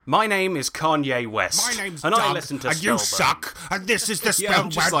My name is Kanye West. My name's and Doug, I listen to and Spellburn. you suck, and this is the Yeah,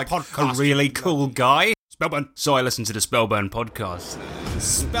 I'm Spellburn just like podcast. a really cool guy. Spellburn. So I listen to the Spellburn podcast.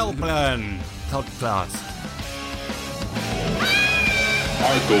 Spellburn podcast.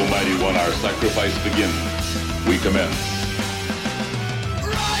 Arc, Almighty One, our sacrifice begins. We commence.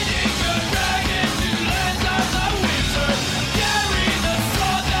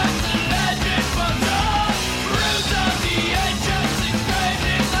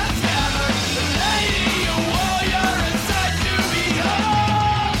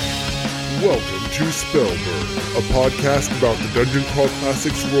 Welcome to Spellburn, a podcast about the Dungeon Crawl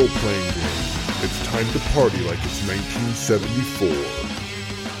Classics role-playing game. It's time to party like it's 1974.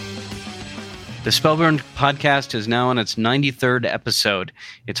 The Spellburn podcast is now on its 93rd episode.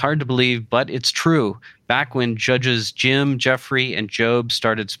 It's hard to believe, but it's true. Back when judges Jim, Jeffrey, and Job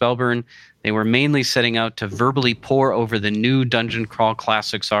started Spellburn, they were mainly setting out to verbally pore over the new Dungeon Crawl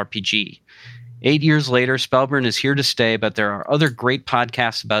Classics RPG. 8 years later, Spellburn is here to stay, but there are other great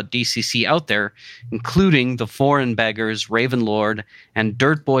podcasts about DCC out there, including the Foreign Beggars, Ravenlord, and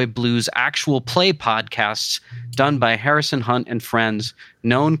Dirt Boy Blues actual play podcasts done by Harrison Hunt and friends,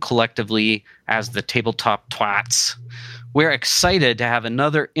 known collectively as the Tabletop Twats. We're excited to have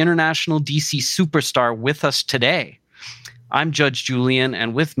another international DC superstar with us today. I'm Judge Julian,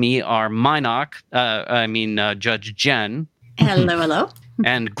 and with me are Judge Jen. Hello, hello.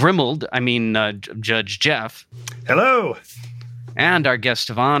 And Grimald, Judge Jeff. Hello. And our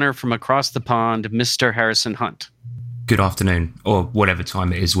guest of honor from across the pond, Mr. Harrison Hunt. Good afternoon, or whatever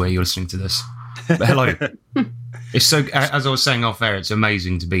time it is where you're listening to this. But hello. It's so, as I was saying off air, it's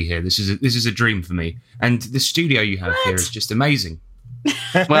amazing to be here. This is a dream for me. And the studio you have here is just amazing.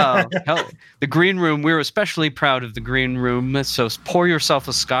 Well, the green room, we're especially proud of the green room. So pour yourself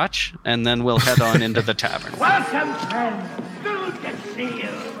a scotch, and then we'll head on into the tavern. Welcome, friends. Good to see you.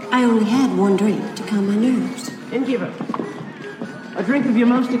 I only had one drink to calm my nerves. Innkeeper, a drink of your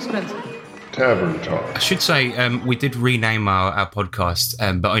most expensive. Tavern I Talk. should say we did rename our podcast,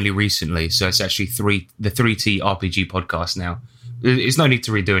 but only recently. So it's actually the 3T RPG podcast now. There's no need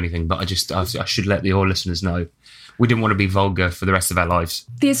to redo anything, but I should let all listeners know. We didn't want to be vulgar for the rest of our lives.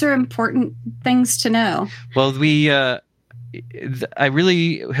 These are important things to know. Well, I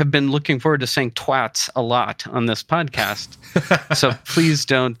really have been looking forward to saying twats a lot on this podcast. So please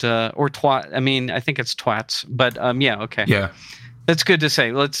don't, or twat. I mean, I think it's twats, but yeah, okay. Yeah. That's good to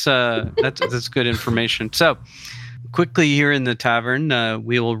say. That's good information. So quickly here in the tavern,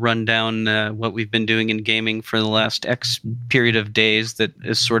 we will run down what we've been doing in gaming for the last X period of days. That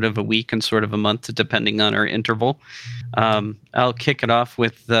is sort of a week and sort of a month, depending on our interval. I'll kick it off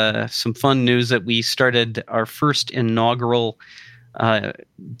with some fun news that we started our first inaugural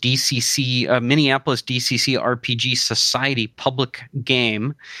Minneapolis DCC RPG Society public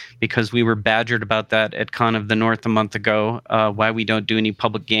game, because we were badgered about that at Con of the North a month ago, why we don't do any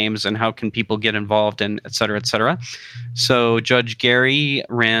public games and how can people get involved, and et cetera, et cetera. So Judge Gary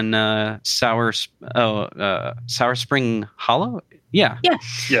ran Sour Spring Hollow. Yeah.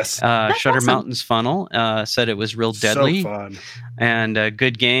 Yes. Shutter awesome. Mountains Funnel said it was real deadly. So fun. And a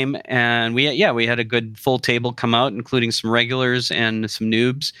good game. And we had a good full table come out, including some regulars and some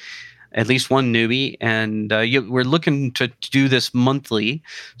noobs, at least one newbie. And we're looking to do this monthly.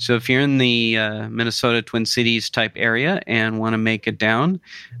 So if you're in the Minnesota Twin Cities type area and want to make it down,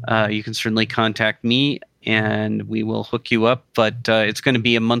 you can certainly contact me and we will hook you up. But it's going to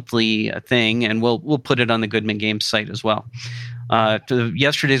be a monthly thing, and we'll put it on the Goodman Games site as well.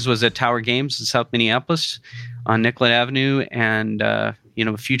 Yesterday's was at Tower Games in South Minneapolis on Nicollet Avenue, and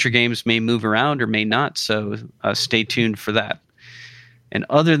future games may move around or may not, so stay tuned for that. And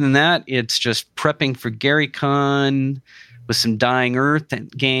other than that, it's just prepping for GaryCon with some Dying Earth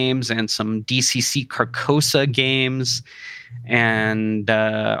games and some DCC Carcosa games, and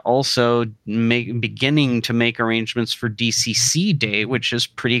also beginning to make arrangements for DCC Day, which is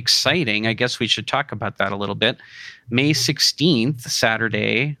pretty exciting. I guess we should talk about that a little bit. May 16th,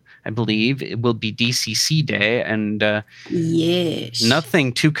 Saturday, I believe, it will be DCC Day, and Yes.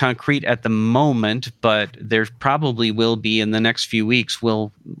 nothing too concrete at the moment, but there probably will be in the next few weeks.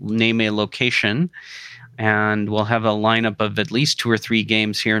 We'll name a location, and we'll have a lineup of at least 2 or 3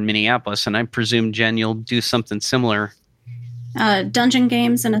 games here in Minneapolis, and I presume, Jen, you'll do something similar. Dungeon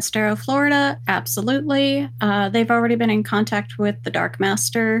Games in Estero, Florida, absolutely. They've already been in contact with the Dark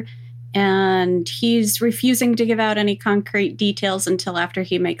Master, and he's refusing to give out any concrete details until after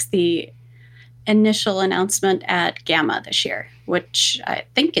he makes the initial announcement at Gamma this year, which I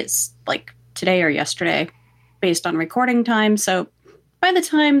think is like today or yesterday based on recording time. So by the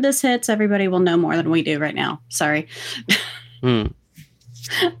time this hits, everybody will know more than we do right now. Sorry.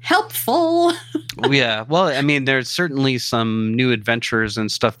 Helpful. Yeah. Well, I mean, there's certainly some new adventures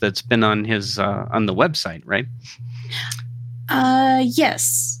and stuff that's been on his on the website, right?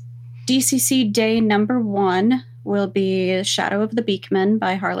 Yes. DCC Day number 1 will be Shadow of the Beakman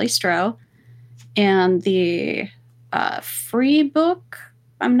by Harley Stroh. And the free book,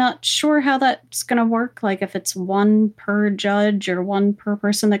 I'm not sure how that's going to work. Like if it's 1 per judge or 1 per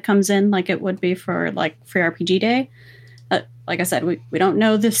person that comes in, like it would be for like Free RPG Day. Like I said, we don't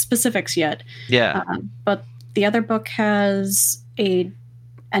know the specifics yet. Yeah. But the other book has an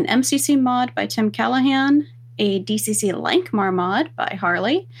MCC mod by Tim Callahan, a DCC Lankmar mod by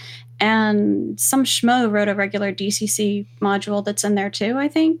Harley, and some schmo wrote a regular DCC module that's in there too, I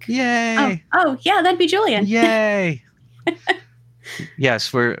think. Yay! Oh yeah, that'd be Julian. Yay!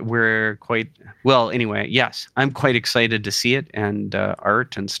 Yes, we're quite well. Anyway, yes, I'm quite excited to see it and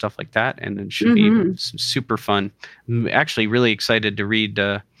art and stuff like that, and it should be super fun. I'm actually really excited to read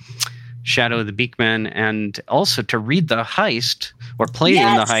Shadow of the Beakman and also to read the heist or play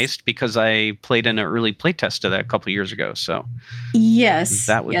in the heist because I played in an early playtest of that a couple of years ago. So yes,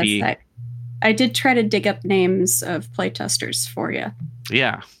 that would be. I did try to dig up names of playtesters for you.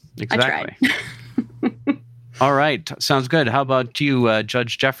 Yeah, exactly. I tried. All right. Sounds good. How about you,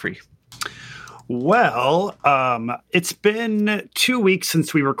 Judge Jeffrey? Well, it's been 2 weeks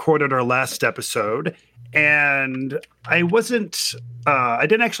since we recorded our last episode, and I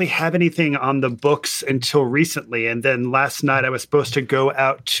didn't actually have anything on the books until recently. And then last night I was supposed to go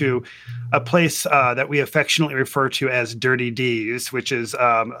out to a place that we affectionately refer to as Dirty D's, which is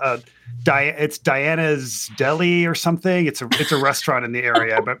it's Diana's Deli or something. It's a restaurant in the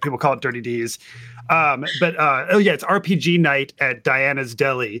area, but people call it Dirty D's. It's RPG night at Diana's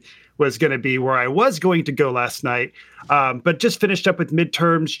Deli was going to be where I was going to go last night. But just finished up with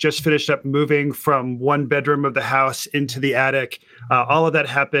midterms, just finished up moving from 1 bedroom of the house into the attic. All of that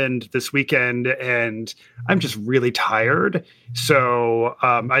happened this weekend, and I'm just really tired. So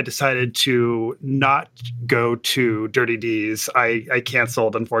I decided to not go to Dirty D's. I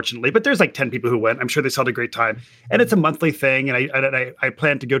canceled, unfortunately, but there's like 10 people who went. I'm sure they still had a great time, and it's a monthly thing. And I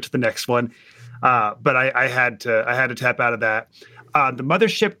plan to go to the next one. But I had to tap out of that. The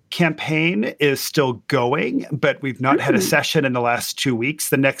Mothership campaign is still going, but we've not had a session in the last 2 weeks.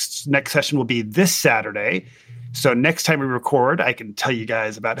 The next session will be this Saturday. So next time we record, I can tell you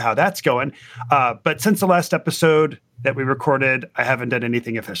guys about how that's going. But since the last episode that we recorded, I haven't done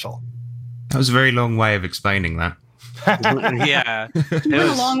anything official. That was a very long way of explaining that. Yeah. It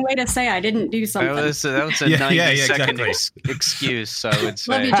was a long way to say I didn't do something. That was a 90-second excuse, so I would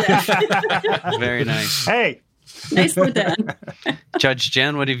say. Love you, Jeff. Very nice. Hey. Nicely done. Judge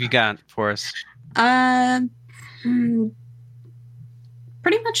Jen, what have you got for us?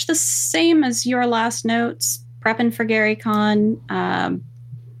 Pretty much the same as your last notes. Prepping for Gary Con.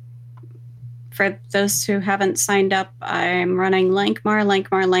 For those who haven't signed up, I'm running Lankmar,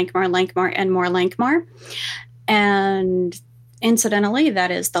 and more Lankmar. And incidentally,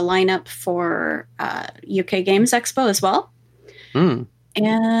 that is the lineup for UK Games Expo as well.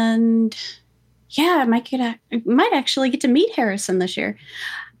 And yeah, I might actually get to meet Harrison this year.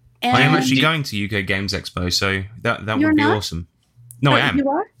 And I am actually going to UK Games Expo, so that would be awesome. No, I am. You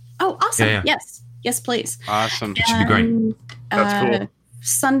are? Oh, awesome. Yeah. Yes, please. Awesome. It should be great. That's cool.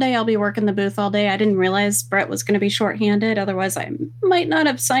 Sunday, I'll be working the booth all day. I didn't realize Brett was going to be shorthanded. Otherwise, I might not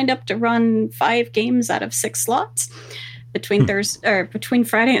have signed up to run 5 games out of 6 slots between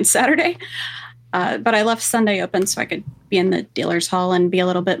Friday and Saturday. But I left Sunday open so I could be in the dealer's hall and be a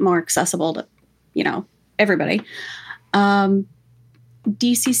little bit more accessible to, everybody.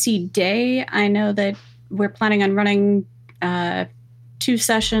 DCC Day, I know that we're planning on running 2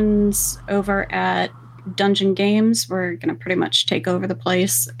 sessions over at Dungeon Games. We're going to pretty much take over the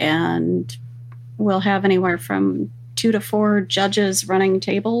place, and we'll have anywhere from 2 to 4 judges running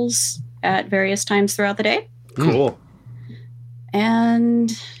tables at various times throughout the day. Cool.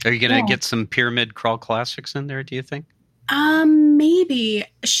 And are you going to get some Pyramid Crawl Classics in there, do you think? Maybe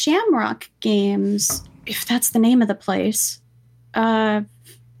Shamrock Games, if that's the name of the place. I'm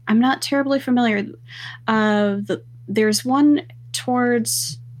not terribly familiar. There's one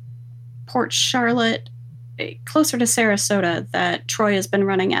towards Port Charlotte, closer to Sarasota, that Troy has been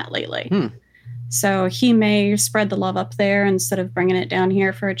running at lately. So he may spread the love up there instead of bringing it down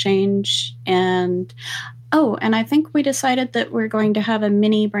here for a change. And I think we decided that we're going to have a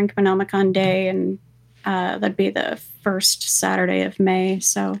mini Brinkmanomicon day, and that'd be the first Saturday of May.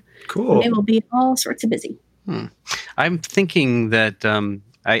 So cool. It will be all sorts of busy. I'm thinking that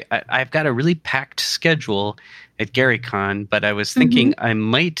I've got a really packed schedule at GaryCon, but I was thinking I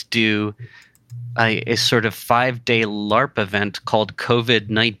might do a sort of 5-day LARP event called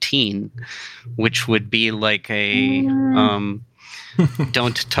COVID-19, which would be like a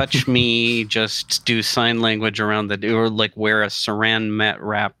don't touch me, just do sign language around or like wear a saran mat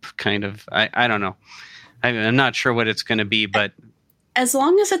wrap kind of. I don't know. I'm not sure what it's going to be, but as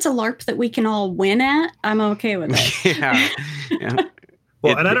long as it's a LARP that we can all win at, I'm okay with it. yeah.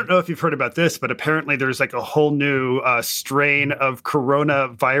 Well, and I don't know if you've heard about this, but apparently there's like a whole new strain of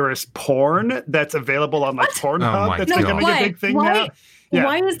coronavirus porn that's available on like Pornhub. That's becoming a big thing now. Yeah.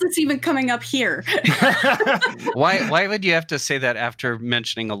 Why is this even coming up here? Why would you have to say that after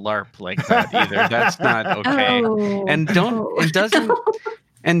mentioning a LARP like that either? That's not okay. Oh,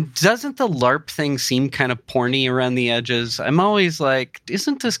 doesn't the LARP thing seem kind of porny around the edges? I'm always like,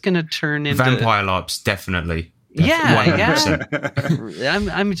 isn't this going to turn into Vampire LARPs? Definitely. Yeah.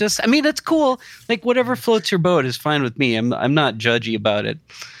 I'm just. I mean, it's cool. Like whatever floats your boat is fine with me. I'm not judgy about it.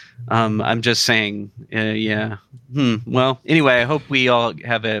 I'm just saying. Yeah. Well, anyway, I hope we all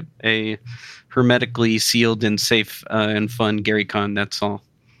have a hermetically sealed and safe and fun GaryCon. That's all.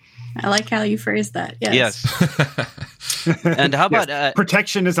 I like how you phrased that. Yes. And how about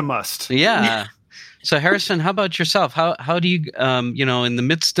protection is a must? Yeah. So Harrison, how about yourself? How do you in the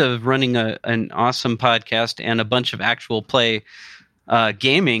midst of running an awesome podcast and a bunch of actual play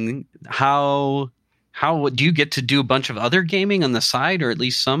gaming, how do you get to do a bunch of other gaming on the side, or at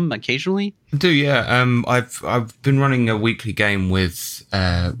least some occasionally? I do, yeah. I've been running a weekly game with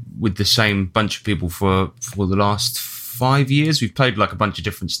the same bunch of people for the last 5 years. We've played like a bunch of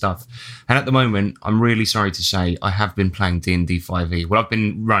different stuff, and at the moment, I'm really sorry to say I have been playing D&D 5e. Well, I've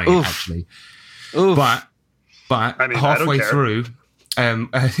been running it actually. Oof. But I mean, halfway through, I'm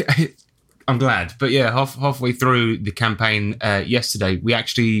glad. But yeah, halfway through the campaign yesterday,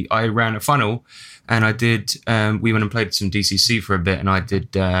 I ran a funnel, and I did. We went and played some DCC for a bit, and I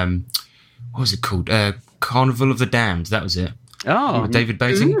did. What was it called? Carnival of the Damned. That was it. Oh, with David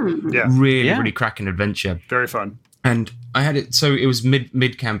Beatty. Yeah, really cracking adventure. Very fun. And I had it. So it was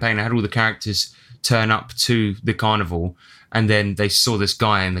mid campaign. I had all the characters turn up to the carnival. And then they saw this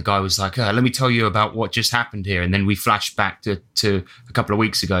guy, and the guy was like, let me tell you about what just happened here. And then we flashed back to a couple of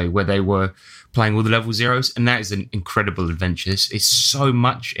weeks ago where they were playing all the level zeros. And that is an incredible adventure. It's so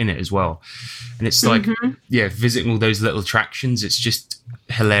much in it as well. And it's like, visiting all those little attractions. It's just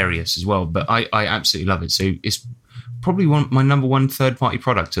hilarious as well. But I absolutely love it. So it's probably my number one third-party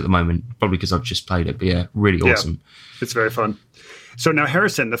product at the moment, probably because I've just played it. But yeah, really awesome. It's very fun. So now,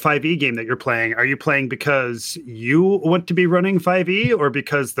 Harrison, the 5e game that you're playing, are you playing because you want to be running 5e or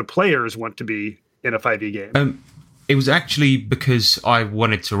because the players want to be in a 5e game? It was actually because I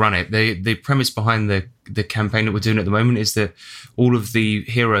wanted to run it. The premise behind the campaign that we're doing at the moment is that all of the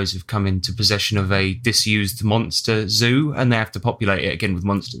heroes have come into possession of a disused monster zoo, and they have to populate it again with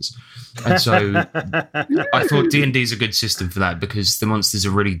monsters. And so I thought D&D is a good system for that because the monsters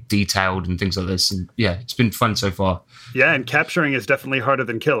are really detailed and things like this. And yeah, it's been fun so far. Yeah, and capturing is definitely harder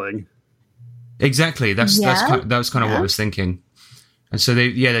than killing. Exactly. That was kind of what I was thinking. And so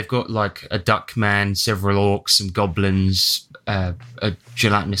they've got like a duck man, several orcs and goblins, a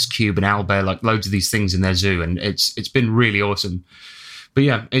gelatinous cube, an owlbear, like loads of these things in their zoo, and it's been really awesome. But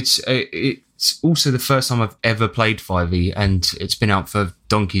yeah, it's also the first time I've ever played 5e, and it's been out for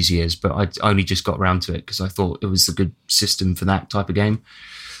donkey's years, but I only just got around to it because I thought it was a good system for that type of game.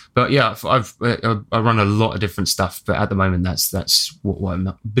 But yeah, I run a lot of different stuff, but at the moment that's what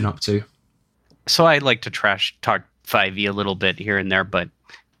I've been up to. So I like to trash talk 5e a little bit here and there, but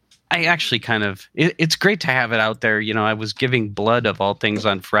I actually it's great to have it out there. You know, I was giving blood of all things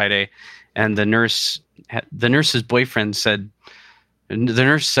on Friday, and the nurse's boyfriend said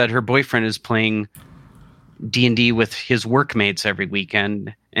her boyfriend is playing D&D with his workmates every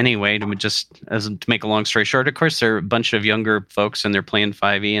weekend. Anyway, to make a long story short, of course, they're a bunch of younger folks and they're playing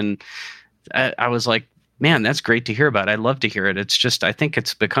 5e. And I was like, man, that's great to hear about. I'd love to hear it. It's just, I think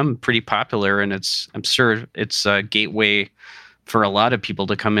it's become pretty popular, and I'm sure it's a gateway for a lot of people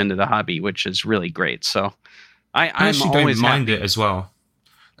to come into the hobby, which is really great. So I actually don't mind it as well.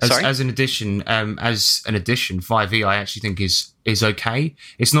 As an addition, 5e I actually think is okay.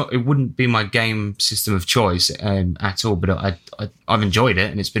 It wouldn't be my game system of choice at all, but I've enjoyed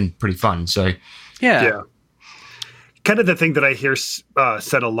it and it's been pretty fun. So yeah. Kind of the thing that I hear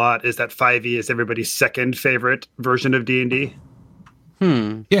said a lot is that 5e is everybody's second favorite version of D&D.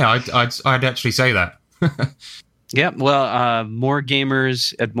 Yeah, I'd actually say that. Yeah, well, more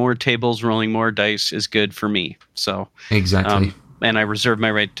gamers at more tables rolling more dice is good for me. So exactly. And I reserve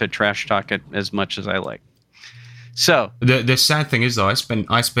my right to trash talk it as much as I like. So the sad thing is, though, I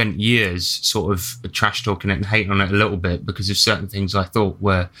spent years sort of trash talking it and hating on it a little bit because of certain things I thought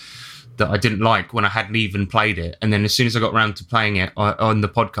were that I didn't like when I hadn't even played it. And then as soon as I got around to playing it on the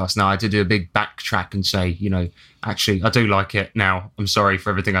podcast now, I had to do a big backtrack and say, actually, I do like it now. I'm sorry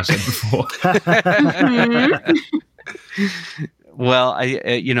for everything I said before. Well,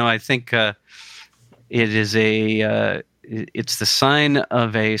 I think it is it's the sign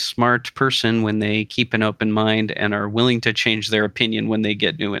of a smart person when they keep an open mind and are willing to change their opinion when they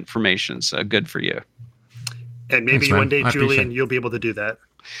get new information. So good for you. And maybe Thanks, one day, I Julian, you'll be able to do that.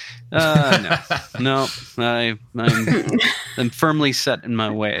 No, I'm firmly set in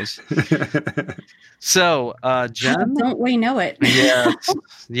my ways. So, Jen, Don't we know it?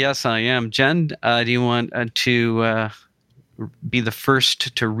 yes, I am. Jen, do you want to be the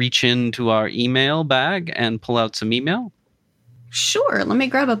first to reach into our email bag and pull out some email? Sure. Let me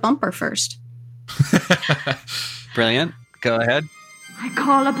grab a bumper first. Brilliant. Go ahead. I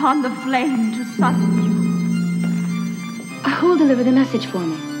call upon the flame to summon you. Who'll deliver the message for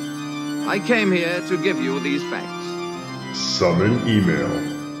me? I came here to give you these facts. Summon email.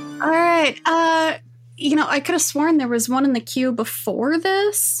 All right. I could have sworn there was one in the queue before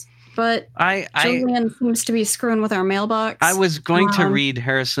this, but Julian seems to be screwing with our mailbox. I was going to read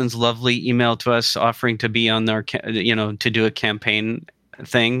Harrison's lovely email to us offering to be on our, to do a campaign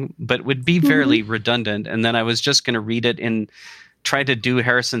thing, but it would be fairly redundant. And then I was just going to read it and try to do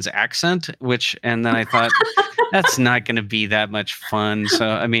Harrison's accent, and then I thought that's not going to be that much fun. So,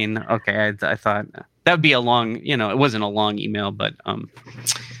 I mean, okay, I thought that would be a long, it wasn't a long email, but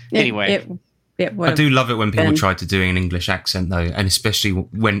anyway. I do love it when people try to do an English accent, though, and especially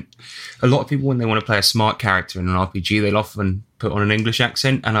when a lot of people, when they want to play a smart character in an RPG, they'll often put on an English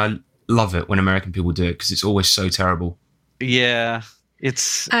accent, and I love it when American people do it because it's always so terrible. Yeah,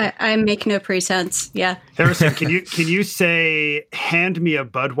 I make no pretense. Yeah, Harrison, can you say "hand me a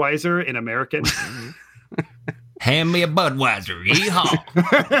Budweiser" in American? Hand me a Budweiser, yeehaw!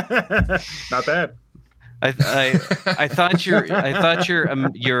 Not bad. I thought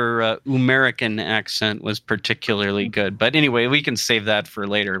your American accent was particularly good, but anyway, we can save that for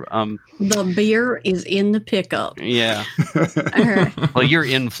later. The beer is in the pickup. Yeah. All right. Well, you're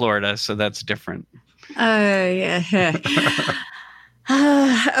in Florida, so that's different. Yeah.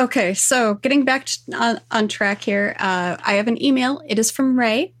 Okay, so getting back on track here, I have an email. It is from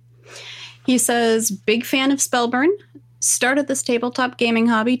Ray. He says, big fan of Spellburn. Started this tabletop gaming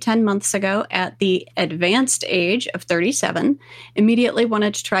hobby 10 months ago at the advanced age of 37. Immediately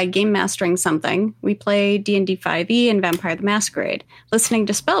wanted to try game mastering something. We play D&D 5e and Vampire the Masquerade. Listening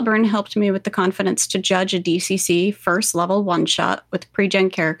to Spellburn helped me with the confidence to judge a DCC first level one-shot with pre-gen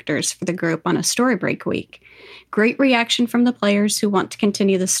characters for the group on a story break week. Great reaction from the players who want to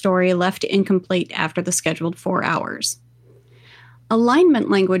continue the story left incomplete after the scheduled 4 hours. Alignment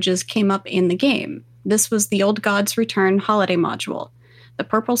languages came up in the game. This was the Old Gods Return holiday module. The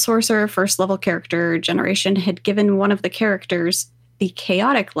Purple Sorcerer first level character generation had given one of the characters the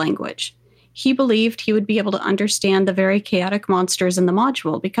chaotic language. He believed he would be able to understand the very chaotic monsters in the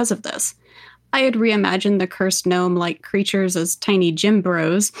module because of this. I had reimagined the cursed gnome-like creatures as tiny gym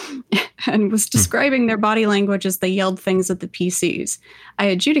bros and was describing their body language as they yelled things at the PCs. I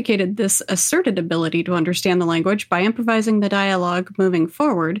adjudicated this asserted ability to understand the language by improvising the dialogue moving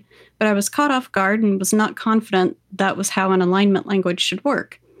forward, but I was caught off guard and was not confident that was how an alignment language should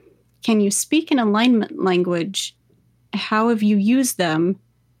work. Can you speak an alignment language? How have you used them?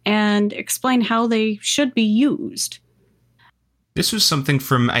 And explain how they should be used. This was something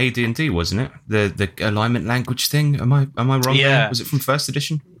from AD&D, wasn't it? The alignment language thing. Am I wrong? Yeah. There? Was it from first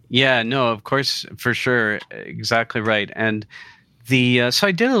edition? Yeah, no, of course, for sure, exactly right. And so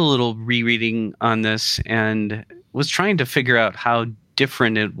I did a little rereading on this and was trying to figure out how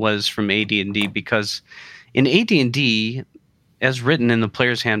different it was from AD&D, because in AD&D, as written in the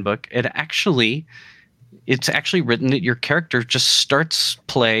player's handbook, it's actually written that your character just starts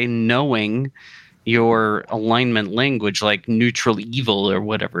play knowing your alignment language, like neutral evil or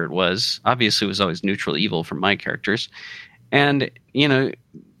whatever it was. Obviously, it was always neutral evil for my characters. And,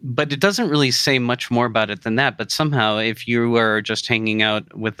 but it doesn't really say much more about it than that. But somehow, if you are just hanging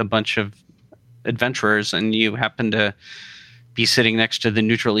out with a bunch of adventurers and you happen to be sitting next to the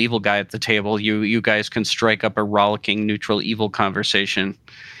neutral evil guy at the table, you guys can strike up a rollicking neutral evil conversation.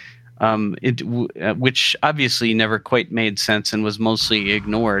 Which obviously never quite made sense and was mostly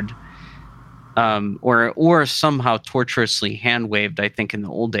ignored. Or somehow torturously hand-waved, I think, in the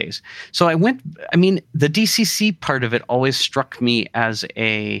old days. So the DCC part of it always struck me as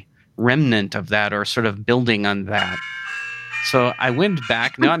a remnant of that, or sort of building on that. So I went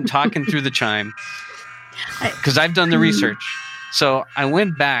back. Now I'm talking through the chime because I've done the research. So I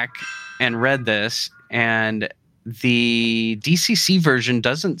went back and read this, and the DCC version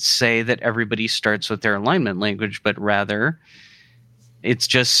doesn't say that everybody starts with their alignment language, but rather it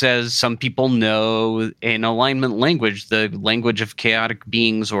just says some people know an alignment language, the language of chaotic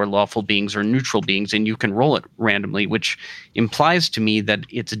beings or lawful beings or neutral beings, and you can roll it randomly, which implies to me that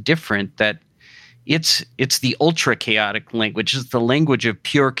it's different, that it's the ultra chaotic language. It's the language of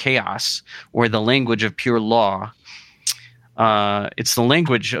pure chaos or the language of pure law. It's the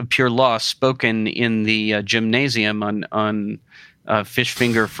language of pure law spoken in the gymnasium on Fish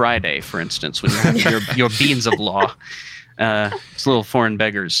Finger Friday, for instance, when you have your beans of law. It's a little Foreign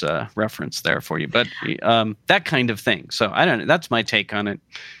Beggars reference there for you, but that kind of thing. So I don't know. That's my take on it.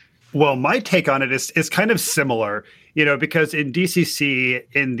 Well, my take on it is kind of similar, because in DCC,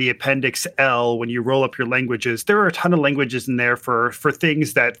 in the Appendix L, when you roll up your languages, there are a ton of languages in there for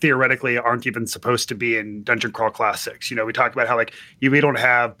things that theoretically aren't even supposed to be in Dungeon Crawl Classics. We talk about how we don't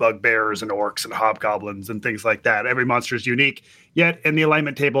have bugbears and orcs and hobgoblins and things like that. Every monster is unique, yet in the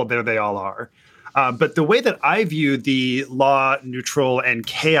alignment table, there they all are. But the way that I view the law, neutral, and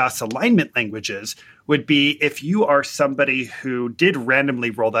chaos alignment languages would be if you are somebody who did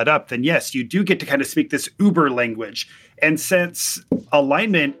randomly roll that up, then yes, you do get to kind of speak this uber language. And since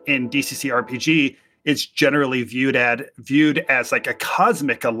alignment in DCC RPG is generally viewed as like a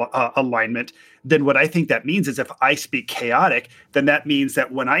cosmic alignment, then what I think that means is if I speak chaotic, then that means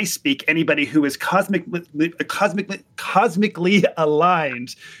that when I speak, anybody who is cosmically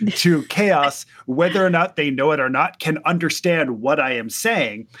aligned to chaos, whether or not they know it or not, can understand what I am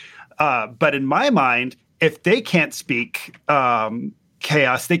saying. But in my mind, if they can't speak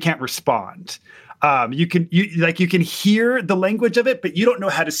chaos, they can't respond. You can hear the language of it, but you don't know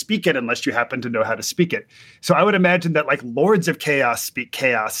how to speak it unless you happen to know how to speak it. So I would imagine that Lords of Chaos speak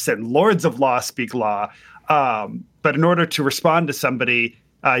chaos and Lords of Law speak law. But in order to respond to somebody,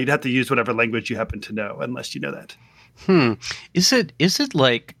 you'd have to use whatever language you happen to know, unless you know that. Is it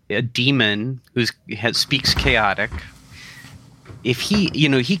like a demon who speaks chaotic? If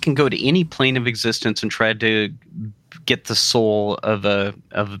he can go to any plane of existence and try to get the soul of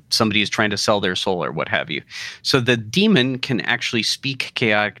somebody who's trying to sell their soul or what have you. So the demon can actually speak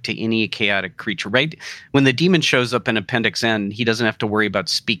chaotic to any chaotic creature, right? When the demon shows up in Appendix N, he doesn't have to worry about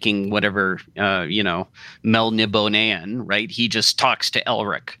speaking whatever, Melnibonean, right? He just talks to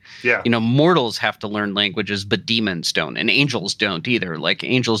Elric. Yeah. Mortals have to learn languages, but demons don't, and angels don't either. Like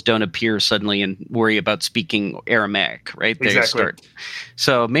angels don't appear suddenly and worry about speaking Aramaic, right? They exactly.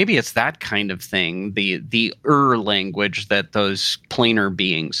 So maybe it's that kind of thing, the language that those planar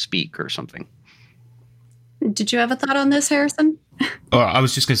beings speak or something. Did you have a thought on this, Harrison? I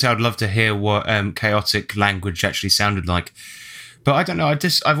was just going to say I'd love to hear what chaotic language actually sounded like, but I don't know.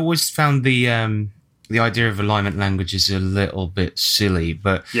 I've always found the idea of alignment language is a little bit silly.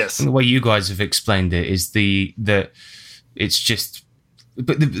 But yes, the way you guys have explained it is that it's just.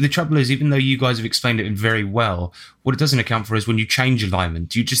 But the trouble is, even though you guys have explained it very well, what it doesn't account for is when you change alignment,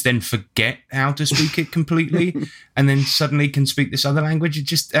 do you just then forget how to speak it completely and then suddenly can speak this other language? It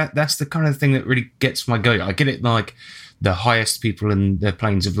just that's the kind of thing that really gets my goat. I get it, like the highest people in the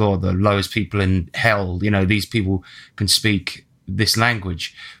planes of law, the lowest people in hell, these people can speak this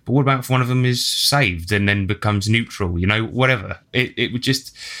language. But what about if one of them is saved and then becomes neutral, whatever? It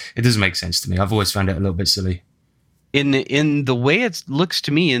doesn't make sense to me. I've always found it a little bit silly. In the way it looks to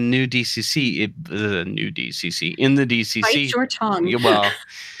me in in the DCC. Bite your tongue. Well,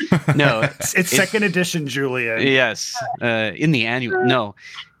 no, it's second edition, Julian. Yes, in the annual. No,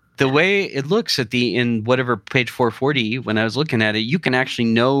 the way it looks in whatever page 440, when I was looking at it, you can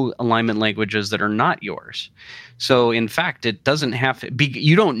actually know alignment languages that are not yours. So in fact, it doesn't have to be.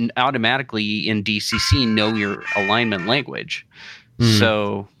 You don't automatically in DCC know your alignment language.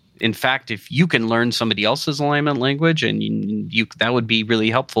 So. In fact, if you can learn somebody else's alignment language, and you that would be really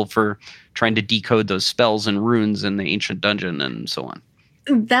helpful for trying to decode those spells and runes in the ancient dungeon and so on.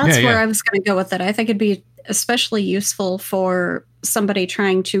 That's where I was going to go with it. I think it'd be especially useful for somebody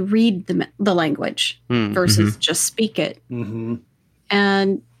trying to read the language versus just speak it. Mm-hmm.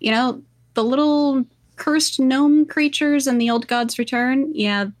 And, the little cursed gnome creatures in the Old Gods Return,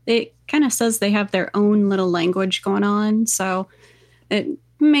 it kind of says they have their own little language going on. So it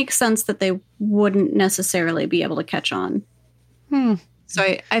makes sense that they wouldn't necessarily be able to catch on.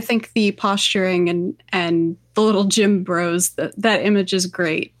 So I think the posturing and the little gym bros, that image is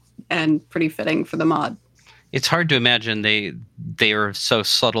great and pretty fitting for the mod. It's hard to imagine they are so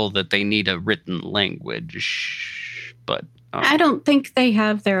subtle that they need a written language, but I don't think they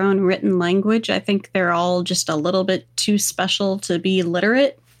have their own written language. I think they're all just a little bit too special to be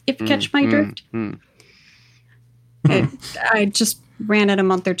literate, if you catch my drift. I just ran it a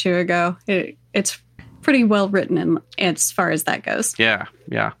month or two ago. It's pretty well written as far as that goes. Yeah.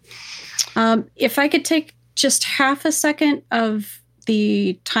 If I could take just half a second of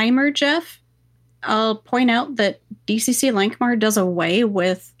the timer, Jeff, I'll point out that DCC Lankhmar does away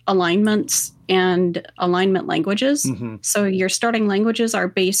with alignments and alignment languages. Mm-hmm. So your starting languages are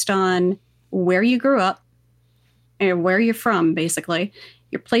based on where you grew up and where you're from, basically,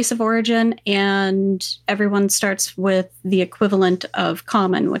 your place of origin, and everyone starts with the equivalent of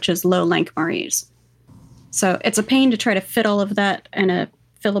common, which is low Lankhmarese. So it's a pain to try to fit all of that in a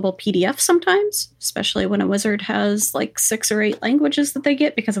fillable PDF sometimes, especially when a wizard has like 6 or 8 languages that they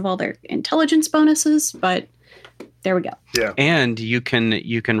get because of all their intelligence bonuses. But there we go. Yeah. And you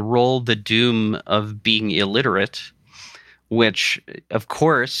can roll the doom of being illiterate, which of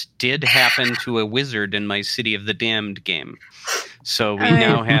course did happen to a wizard in my City of the Damned game. So we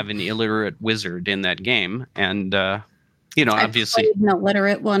now have an illiterate wizard in that game, and obviously I played an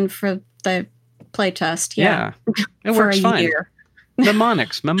illiterate one for the playtest. Yeah, it works fine.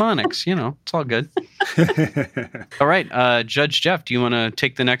 Mnemonics, it's all good. All right, Judge Jeff, do you want to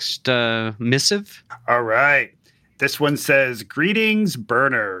take the next missive? All right. This one says, "Greetings,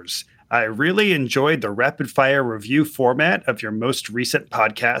 burners. I really enjoyed the rapid-fire review format of your most recent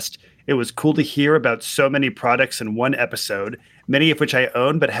podcast. It was cool to hear about so many products in one episode, many of which I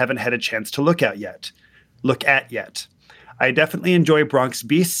own but haven't had a chance to look at yet. I definitely enjoy Bronx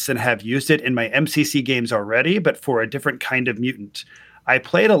Beasts and have used it in my MCC games already, but for a different kind of mutant. I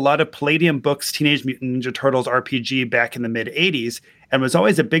played a lot of Palladium Books Teenage Mutant Ninja Turtles RPG back in the mid-'80s and was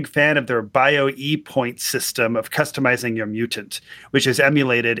always a big fan of their Bio E-Point system of customizing your mutant, which is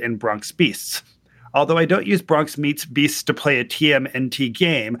emulated in Bronx Beasts. Although I don't use Bronx Beasts to play a TMNT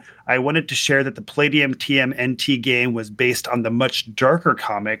game, I wanted to share that the Palladium TMNT game was based on the much darker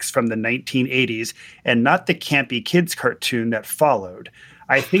comics from the 1980s and not the campy kids cartoon that followed.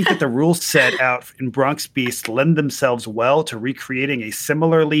 I think that the rules set out in Bronx Beasts lend themselves well to recreating a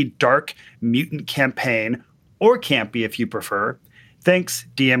similarly dark mutant campaign, or campy if you prefer. Thanks,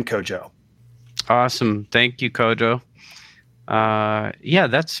 DM Kojo." Awesome. Thank you, Kojo.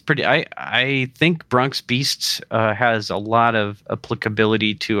 That's pretty. I think Bronx Beasts has a lot of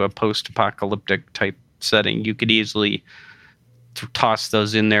applicability to a post-apocalyptic type setting. You could easily toss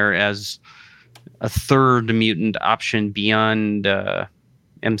those in there as a third mutant option beyond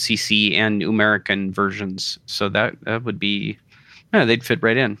MCC and American versions. So that would be, they'd fit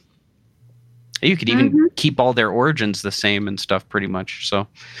right in. You could even keep all their origins the same and stuff pretty much. So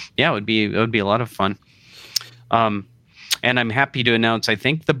it would be a lot of fun. And I'm happy to announce, I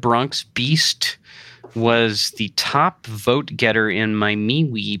think the Bronx Beast was the top vote getter in my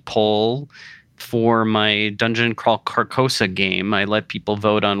MeWe poll for my Dungeon Crawl Carcosa game. I let people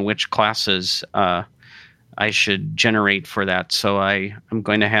vote on which classes I should generate for that. So I'm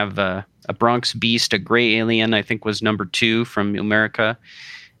going to have a Bronx Beast, a Gray Alien, I think was number 2 from America.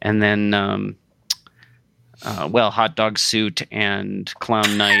 And then, Hot Dog Suit and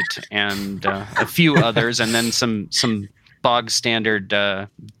Clown Knight and a few others. And then some bog standard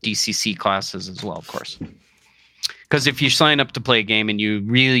DCC classes as well, of course. Because if you sign up to play a game and you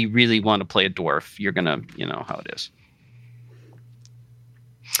really, really want to play a dwarf, you're going to, you know how it is.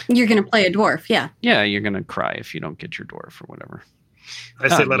 You're going to play a dwarf, yeah. Yeah, you're going to cry if you don't get your dwarf or whatever. I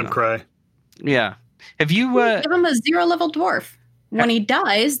say let him cry. Yeah. Have you... give him a 0-level dwarf. When he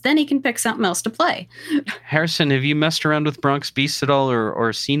dies, then he can pick something else to play. Harrison, have you messed around with Bronx Beasts at all,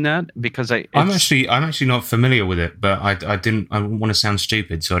 or seen that? Because I'm actually not familiar with it, but I didn't want to sound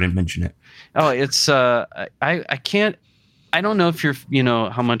stupid, so I didn't mention it. Oh, it's I can't. I don't know if you're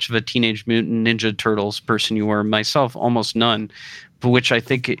how much of a Teenage Mutant Ninja Turtles person you are. Myself, almost none, but which I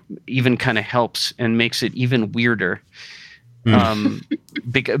think it even kind of helps and makes it even weirder. But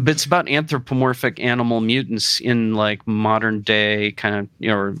it's about anthropomorphic animal mutants in like modern day kind of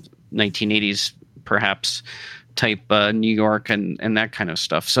 1980s perhaps type New York and that kind of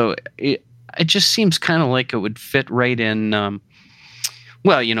stuff. So it just seems kind of like it would fit right in.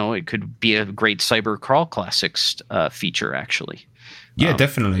 It could be a great Cyber Crawl Classics feature actually. Yeah,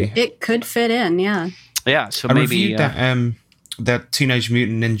 definitely. It could fit in. Yeah. Yeah. So I maybe reviewed that Teenage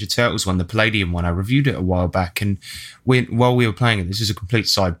Mutant Ninja Turtles one, the Palladium one. I reviewed it a while back, and while we were playing it, this is a complete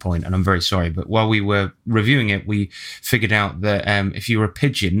side point, and I'm very sorry, but while we were reviewing it, we figured out that if you were a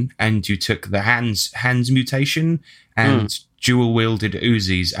pigeon and you took the hands mutation and dual-wielded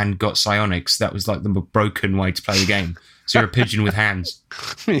Uzis and got psionics, that was like the broken way to play the game. So you're a pigeon with hands.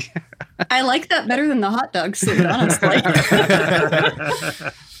 I like that better than the hot dog suit, honestly.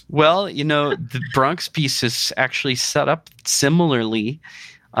 Well, the Bronx piece is actually set up similarly.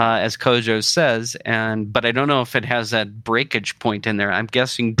 as Kojo says, but I don't know if it has that breakage point in there. I'm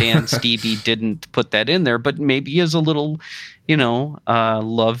guessing Dan Stevie didn't put that in there, but maybe as a little,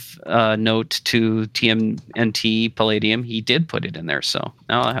 love note to TMNT Palladium, he did put it in there. So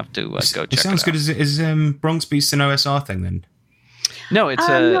now I'll have to go check it out. It sounds good. Is Bronx Beast an OSR thing then? No, it's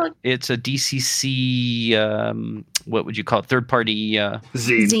a DCC. What would you call it? Third party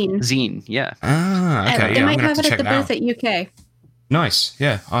zine. Yeah. Ah, okay. They might have it at the booth at UK. Nice.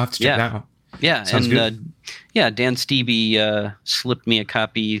 Yeah, I'll have to check that out. Yeah, sounds good. Dan Stevie slipped me a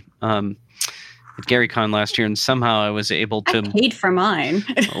copy at GaryCon last year, and somehow I was able to. I paid for mine.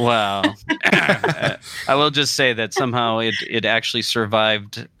 Wow. I will just say that somehow it actually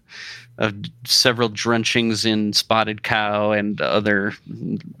survived several drenchings in spotted cow and other,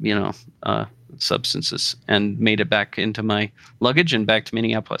 substances, and made it back into my luggage and back to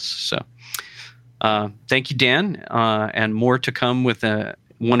Minneapolis. So, thank you, Dan, and more to come with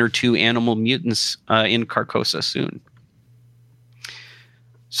one or two Animal Mutants in Carcosa soon.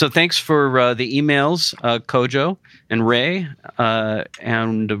 So thanks for the emails, Kojo and Ray,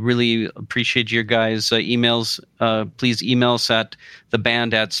 and really appreciate your guys' emails. Please email us at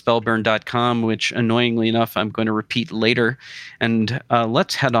theband@spellburn.com, which annoyingly enough, I'm going to repeat later. And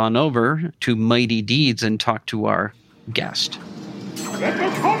let's head on over to Mighty Deeds and talk to our guest. Let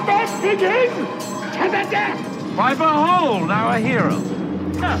the combat begin! To the death! Why behold our hero!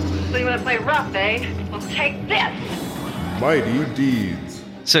 So you want to play rough, eh? Well, take this! Mighty Deeds.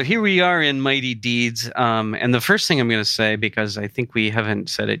 So here we are in Mighty Deeds, and the first thing I'm going to say, because I think we haven't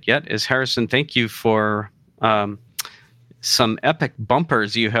said it yet, is Harrison, thank you for some epic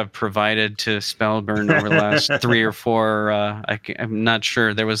bumpers you have provided to Spellburn over the last 3 or 4. I'm not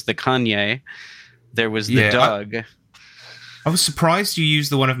sure. There was the Kanye, there was the Doug. I was surprised you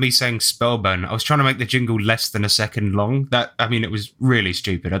used the one of me saying Spellburn. I was trying to make the jingle less than a second long. It was really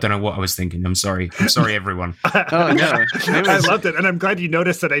stupid. I don't know what I was thinking. I'm sorry. I'm sorry, everyone. Oh, no. I loved it. And I'm glad you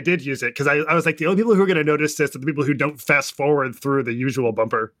noticed that I did use it, because I was like, the only people who are going to notice this are the people who don't fast forward through the usual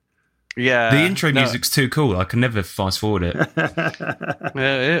bumper. Yeah. The intro music's too cool. I can never fast forward it.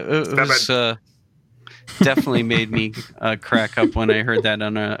 It was definitely made me crack up when I heard that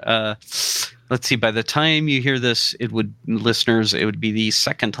on a... let's see, by the time you hear this, it would be the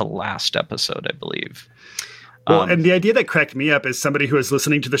second to last episode, I believe. Well, and the idea that cracked me up is somebody who is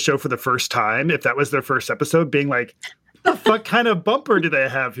listening to the show for the first time, if that was their first episode, being like, what the fuck kind of bumper do they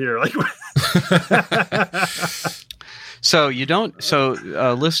have here? Like,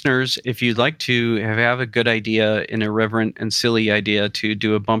 listeners, if you'd like to have a good idea, an irreverent and silly idea to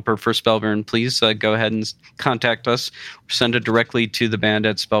do a bumper for Spellburn, please go ahead and contact us. Send it directly to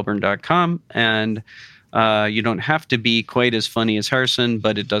theband@spellburn.com. And you don't have to be quite as funny as Harrison,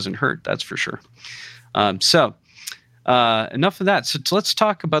 but it doesn't hurt, that's for sure. Enough of that. So let's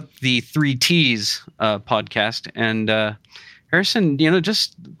talk about the 3Ts podcast. And Harrison,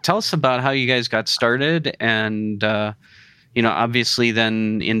 just tell us about how you guys got started and obviously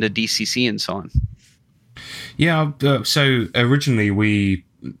then into DCC and so on. Yeah, so originally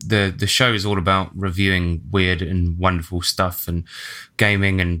the show is all about reviewing weird and wonderful stuff and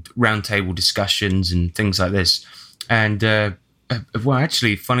gaming and roundtable discussions and things like this. And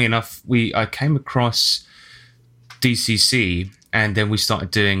actually, funny enough, I came across DCC and then we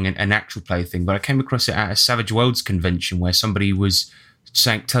started doing an actual play thing. But I came across it at a Savage Worlds convention where somebody was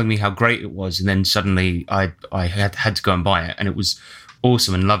telling me how great it was, and then suddenly I had to go and buy it, and it was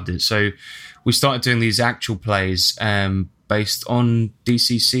awesome and loved it. So we started doing these actual plays based on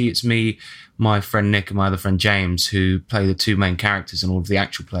DCC. It's me, my friend Nick, and my other friend James who play the two main characters in all of the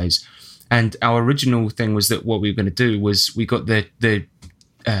actual plays. And our original thing was that what we were going to do was we got the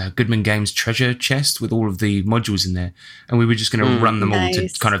Goodman Games treasure chest with all of the modules in there, and we were just going to run them all to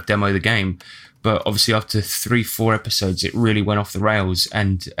kind of demo the game. But obviously after 3-4 episodes, it really went off the rails.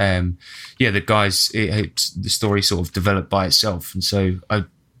 And the guys, the story sort of developed by itself. And so I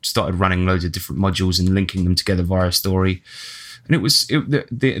started running loads of different modules and linking them together via a story. And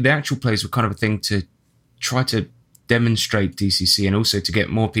the actual plays were kind of a thing to try to demonstrate DCC and also to get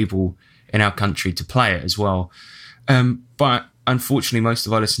more people in our country to play it as well. But unfortunately, most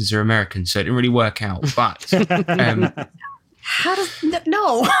of our listeners are American, so it didn't really work out. But how does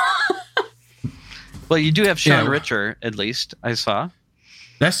no? Well, you do have Sean Richer, at least I saw.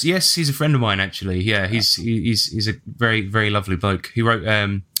 Yes, he's a friend of mine actually. Yeah, he's a very, very lovely bloke. He wrote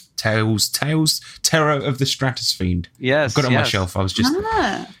Tales, Terror of the Stratusfiend. Yes, I've got it on my shelf. I was just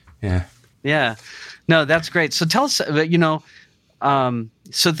yeah. No, that's great. So tell us,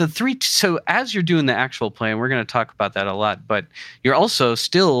 so as you're doing the actual play, and we're going to talk about that a lot, but you're also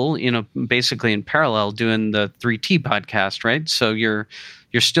still, basically in parallel doing the 3T podcast, right? So you're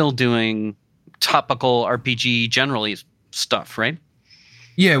you're still doing topical RPG generally stuff, right?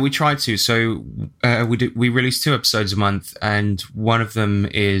 Yeah, we try to. So we release 2 episodes a month, and one of them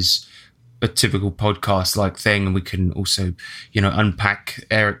is a typical podcast-like thing, and we can also, unpack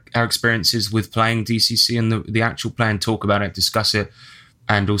our experiences with playing DCC and the actual play and talk about it, discuss it,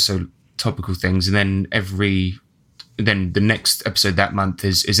 and also topical things. And then then the next episode that month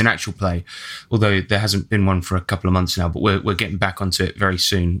is an actual play, although there hasn't been one for a couple of months now, but we're getting back onto it very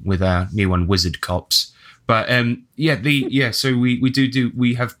soon with our new one, Wizard Cops. But so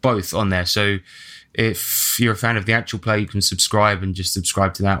we have both on there. So if you're a fan of the actual play, you can subscribe and just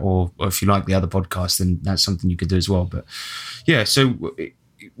subscribe to that, or if you like the other podcast, then that's something you could do as well. But yeah, so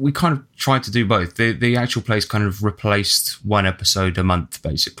we kind of tried to do both. The actual plays kind of replaced one episode a month,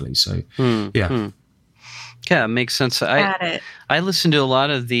 basically. So yeah. Yeah, it makes sense. I listened to a lot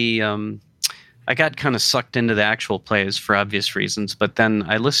of the I got kind of sucked into the actual plays for obvious reasons, but then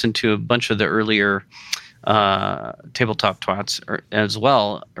I listened to a bunch of the earlier Tabletop Twats as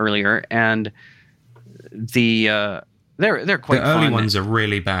well earlier, and they're quite the early fun. ones are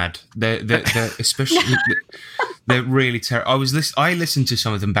really bad. They're especially they're really terrible. I listened to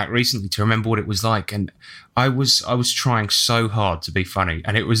some of them back recently to remember what it was like, and I was trying so hard to be funny,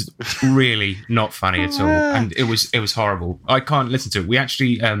 and it was really not funny at all, and it was horrible. I can't listen to it. We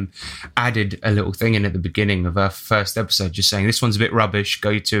actually added a little thing in at the beginning of our first episode, just saying this one's a bit rubbish.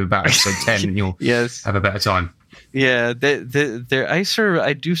 Go to about episode 10, and you'll have a better time. Yeah,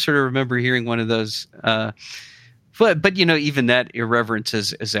 I do sort of remember hearing one of those. But even that irreverence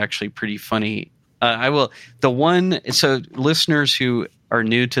is actually pretty funny. So listeners who are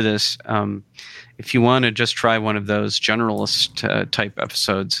new to this, if you want to just try one of those generalist type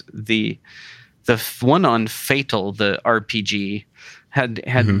episodes, the one on Fatal, the RPG, had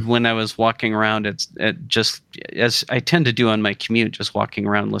when I was walking around at just as I tend to do on my commute, just walking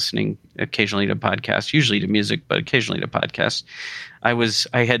around listening occasionally to podcasts, usually to music, but occasionally to podcasts. I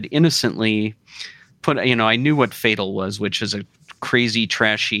had innocently I knew what Fatal was, which is a crazy,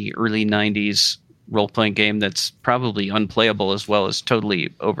 trashy early 90s role-playing game that's probably unplayable as well as totally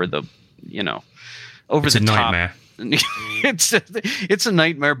over the top. Nightmare. It's a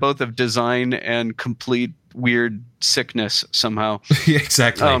nightmare both of design and complete weird sickness somehow. Yeah,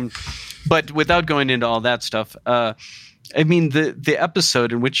 exactly. But without going into all that stuff, the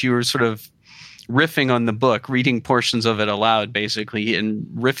episode in which you were sort of riffing on the book, reading portions of it aloud, basically, and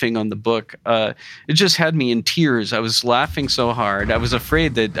riffing on the book, it just had me in tears. I was laughing so hard. I was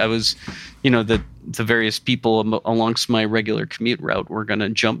afraid that I was, that the various people alongst my regular commute route were going to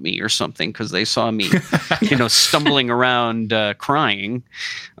jump me or something because they saw me, stumbling around crying.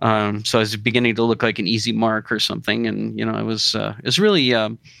 So I was beginning to look like an easy mark or something, and it was really.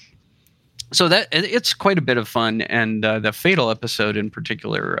 So that it's quite a bit of fun, and the Fatal episode in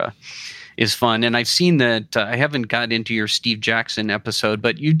particular is fun. And I've seen that I haven't got into your Steve Jackson episode,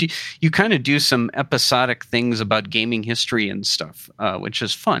 but you kind of do some episodic things about gaming history and stuff, which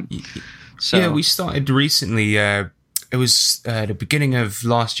is fun. So yeah, we started recently. It was the beginning of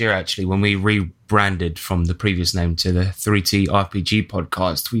last year, actually, when we rebranded from the previous name to the 3T RPG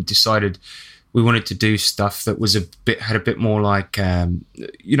podcast. We decided we wanted to do stuff that was had a bit more like,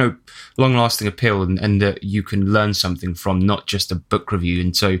 long-lasting appeal, and that you can learn something from, not just a book review.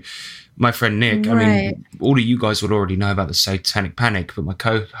 And so my friend Nick, Right. I mean, all of you guys would already know about the Satanic Panic, but my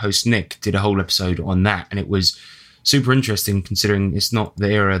co-host Nick did a whole episode on that, and it was super interesting considering it's not the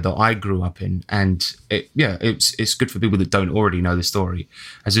era that I grew up in. And it's good for people that don't already know the story.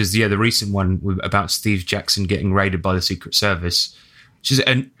 As is the recent one about Steve Jackson getting raided by the Secret Service, which is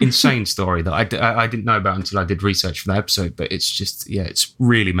an insane story that I didn't know about until I did research for that episode. But it's just, it's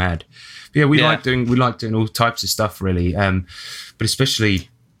really mad. But we like doing all types of stuff, really. But especially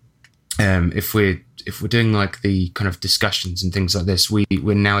if we're doing like the kind of discussions and things like this, we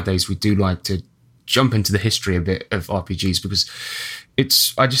nowadays we do like to jump into the history a bit of RPGs, because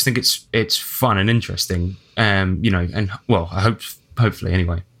I just think it's fun and interesting. And hopefully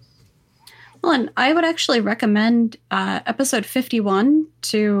anyway. Well, and I would actually recommend episode 51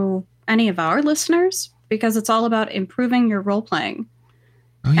 to any of our listeners, because it's all about improving your role playing.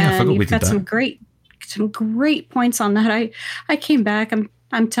 Oh yeah, and I forgot we you've did got that. some great points on that. I came back.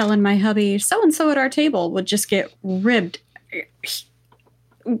 I'm telling my hubby, so and so at our table would just get ribbed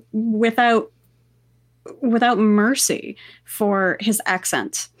without mercy for his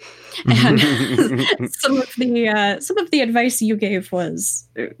accent. And some of the advice you gave was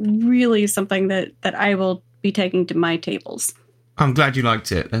really something that I will be taking to my tables. I'm glad you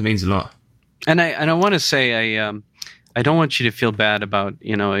liked it. That means a lot. And I want to say I don't want you to feel bad about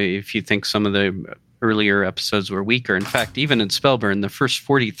if you think some of the earlier episodes were weaker. In fact, even in Spellburn, the first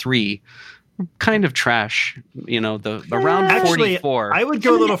 43 were kind of trash. The around Actually, 44. I would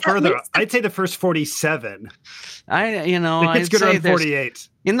go a little further. I'd say the first 47. It's good around 48.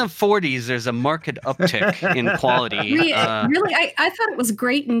 In the 40s, there's a marked uptick in quality. Really, I thought it was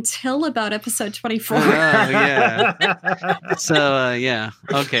great until about episode 24. Oh, yeah. So, yeah.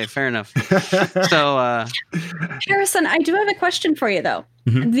 Okay, fair enough. So, Harrison, I do have a question for you, though.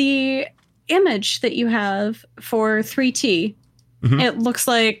 Mm-hmm. The image that you have for 3T, Mm-hmm. it looks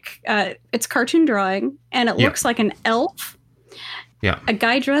like it's cartoon drawing, and it looks like an elf, a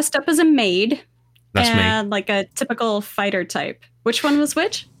guy dressed up as a maid, That's and me. like a typical fighter type. Which one was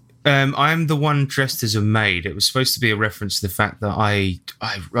which? I'm the one dressed as a maid. It was supposed to be a reference to the fact that I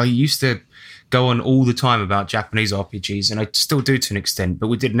used to go on all the time about Japanese RPGs, and I still do to an extent, but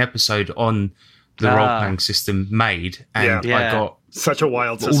we did an episode on the role-playing system Maid, and I got such a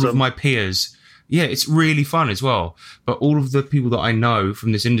wild all system. of my peers. Yeah, it's really fun as well. But all of the people that I know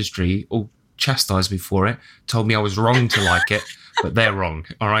from this industry all chastised me for it, told me I was wrong to like it, but they're wrong.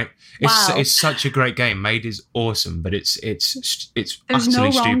 All right, it's such a great game. Maid is awesome, but it's There's utterly no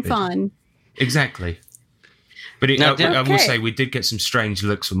wrong stupid. fun. Exactly. But I will say we did get some strange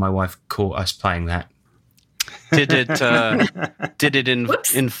looks when my wife caught us playing that. Did it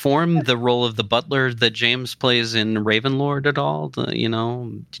inform the role of the butler that James plays in Ravenlord at all? Did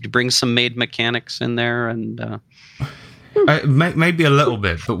you bring some maid mechanics in there? And maybe a little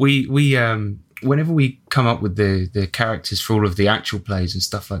bit, but we whenever we come up with the characters for all of the actual plays and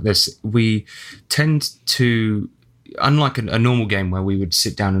stuff like this, we tend to, unlike a normal game where we would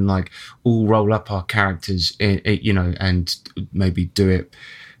sit down and like all roll up our characters, and maybe do it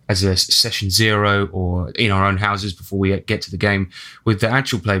as a session 0 or in our own houses before we get to the game. With the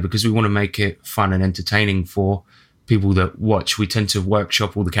actual play, because we want to make it fun and entertaining for people that watch, we tend to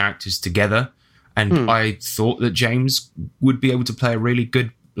workshop all the characters together. And I thought that James would be able to play a really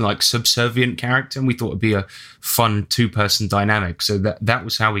good, like, subservient character, and we thought it'd be a fun 2-person dynamic. So that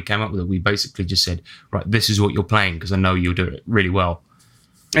was how we came up with it. We basically just said, right, this is what you're playing, because I know you'll do it really well.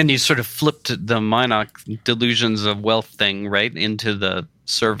 And you sort of flipped the Minoc delusions of wealth thing right into the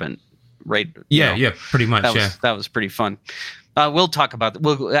servant, right? Yeah, pretty much. That was pretty fun. We'll talk about that.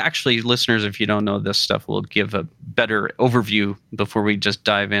 Well, actually, listeners, if you don't know this stuff, we'll give a better overview before we just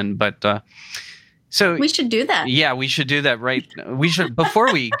dive in. But so we should do that. Yeah, we should do that. Right. We should.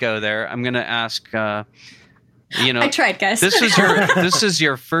 Before we go there, I'm going to ask. I tried, guys. Was this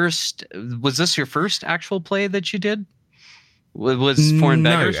your first actual play that you did? Was Foreign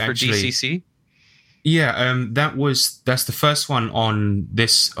Beggars for DCC? Yeah, that's the first one on the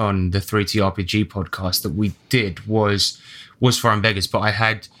 3T RPG podcast that we did was Foreign Beggars, but I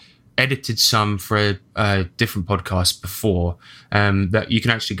had edited some for a different podcast before that you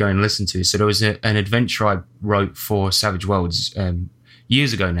can actually go and listen to. So there was an adventure I wrote for Savage Worlds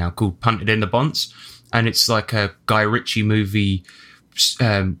years ago now called Punted in the Bonds, and it's like a Guy Ritchie movie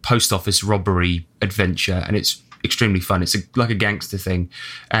post office robbery adventure, and it's extremely fun. It's like a gangster thing,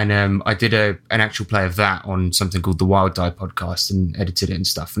 and I did an actual play of that on something called the Wild Die podcast and edited it and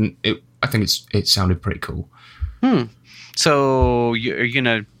stuff, and I think it sounded pretty cool. So you're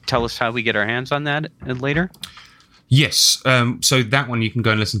gonna tell us how we get our hands on that later? Yes. So that one you can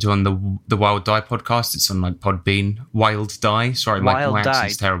go and listen to on the Wild Die podcast. It's on like Podbean. Wild Die. Sorry, my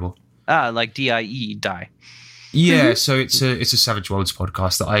accent's terrible. Like DIE die. Yeah, so it's a Savage Worlds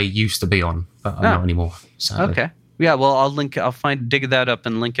podcast that I used to be on, but I'm not anymore. Sadly. Okay. Yeah, well, I'll dig that up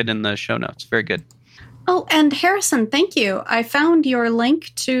and link it in the show notes. Very good. Oh, and Harrison, thank you. I found your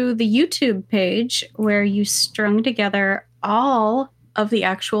link to the YouTube page where you strung together all of the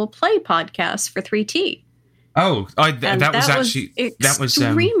actual play podcasts for 3T. Oh, that was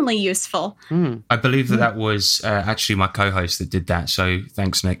extremely useful. I believe that was actually my co-host that did that. So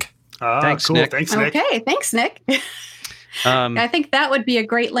thanks, Nick. Thanks, cool. Nick. Thanks, Nick. Okay, thanks, Nick. I think that would be a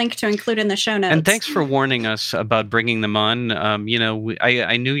great link to include in the show notes. And thanks for warning us about bringing them on. I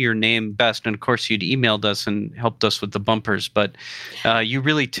knew your name best, and of course you'd emailed us and helped us with the bumpers, but you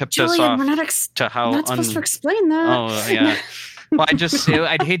really tipped us off we're not to how not supposed to explain that. Oh, yeah. Well,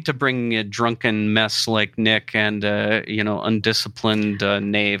 I'd hate to bring a drunken mess like Nick and undisciplined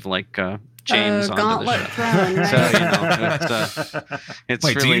knave like James onto the show. Throne, right? So it's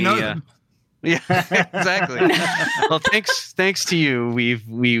Wait, really. do you know them? Yeah, exactly. Well, thanks to you,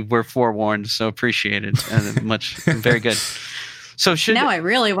 we were forewarned, so appreciated and very good. So now I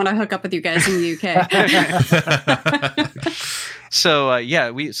really want to hook up with you guys in the UK. So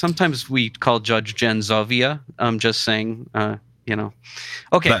we sometimes call Judge Jen Zovia. I'm just saying,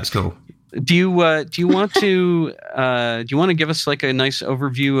 Okay, that's cool. Do you want to give us like a nice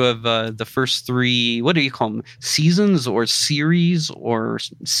overview of the first 3? What do you call them? Seasons or series or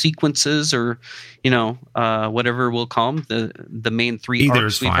sequences or whatever we'll call them. The main 3 either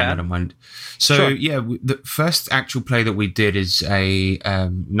arcs is we've fine. had. I don't mind. So Sure. the first actual play that we did is a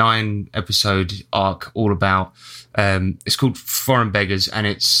 9-episode arc all about. It's called Foreign Beggars, and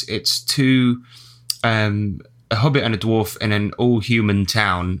it's 2. A hobbit and a dwarf in an all-human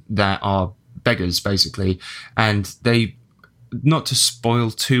town that are beggars, basically. And they, not to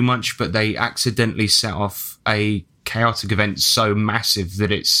spoil too much, but they accidentally set off a chaotic event so massive that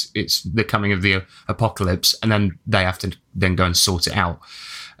it's the coming of the apocalypse, and then they have to then go and sort it out.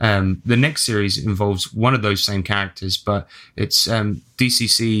 The next series involves one of those same characters, but it's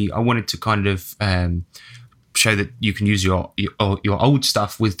DCC. I wanted to kind of show that you can use your old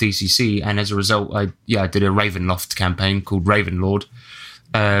stuff with DCC, and as a result, I did a Ravenloft campaign called Ravenlord.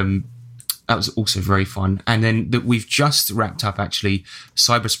 That was also very fun, and then we've just wrapped up actually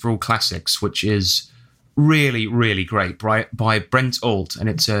Cyber Sprawl Classics, which is really, really great by Brent Alt, and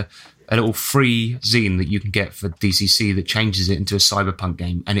it's a little free zine that you can get for DCC that changes it into a cyberpunk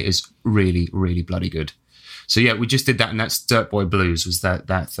game, and it is really, really bloody good. So yeah, we just did that, and that's Dirt Boy Blues was that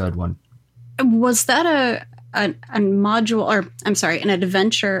third one. Was that a module, or I'm sorry, an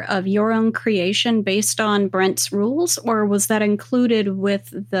adventure of your own creation based on Brent's rules, or was that included with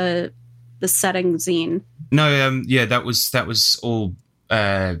the setting zine? No, that was all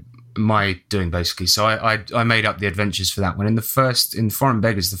my doing basically. So I made up the adventures for that one. In Foreign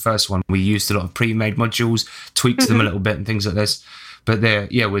Beggars, the first one, we used a lot of pre-made modules, tweaked them a little bit and things like this. But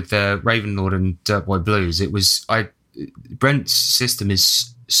with Ravenlord and Dirt Boy Blues, Brent's system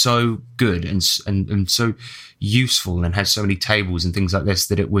is so good and so useful and has so many tables and things like this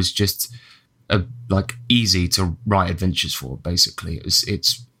that it was just easy to write adventures for. Basically,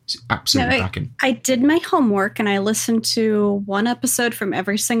 it's absolutely cracking. I did my homework and I listened to one episode from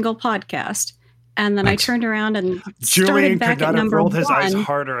every single podcast, and then I turned around and Julian started back at number rolled 1. his eyes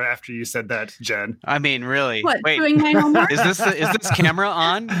harder after you said that, Jen. I mean, really? What, wait, doing my homework? Is this camera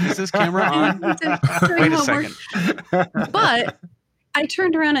on? Is this camera on? Wait a second. But I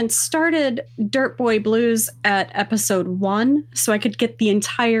turned around and started Dirt Boy Blues at episode 1 so I could get the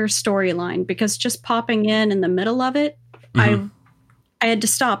entire storyline, because just popping in the middle of it, I had to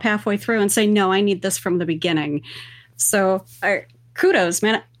stop halfway through and say, no, I need this from the beginning. So kudos,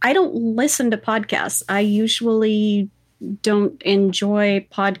 man. I don't listen to podcasts. I usually don't enjoy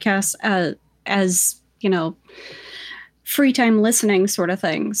podcasts as free time listening sort of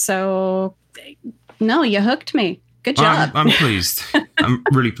thing. So no, you hooked me. Good job. I'm pleased. I'm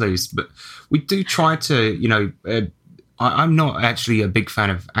really pleased. But we do try to, I'm not actually a big fan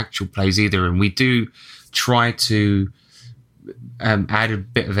of actual plays either. And we do try to add a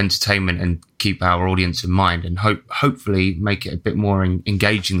bit of entertainment and keep our audience in mind, and hopefully make it a bit more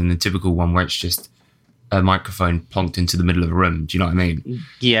engaging than the typical one where it's just a microphone plonked into the middle of a room. Do you know what I mean?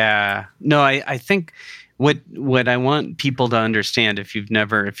 Yeah. No, I think what I want people to understand, if you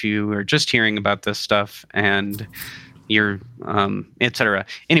are just hearing about this stuff and you're etc.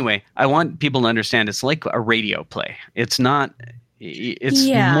 Anyway, I want people to understand it's like a radio play. It's not. It's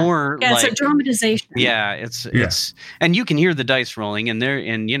more it's a dramatization. Yeah, it's and you can hear the dice rolling, and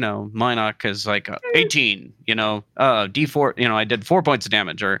Minoc is like 18, D4, I did 4 points of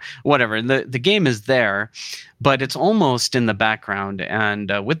damage or whatever. And the game is there, but it's almost in the background,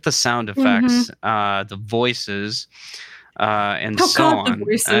 and with the sound effects, the voices, and so on.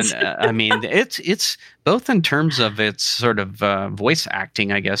 And I mean, it's both in terms of its sort of voice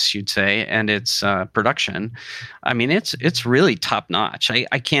acting, I guess you'd say, and its production. I mean, it's really top notch.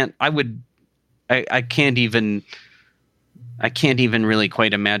 I can't even really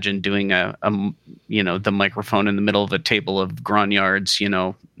quite imagine doing the microphone in the middle of a table of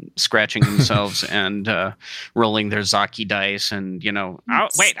grognards, scratching themselves and rolling their Zaki dice, and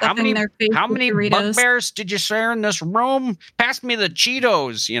wait, how many bugbears did you share in this room? Pass me the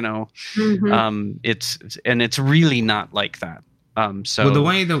Cheetos, It's really not like that. So the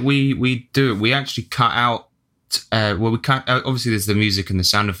way that we do it, we actually cut out. We cut obviously there's the music and the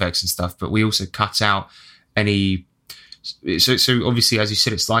sound effects and stuff, but we also cut out any. So obviously, as you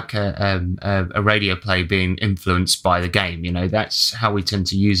said, it's like a radio play being influenced by the game. That's how we tend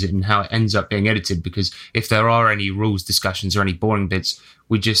to use it and how it ends up being edited. Because if there are any rules discussions or any boring bits,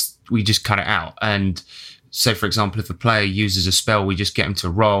 we just cut it out. And say, for example, if a player uses a spell, we just get them to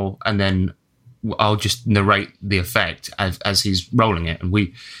roll, and then I'll just narrate the effect as he's rolling it, and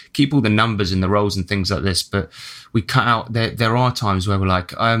we keep all the numbers and the rolls and things like this, but we cut out. There are times where we're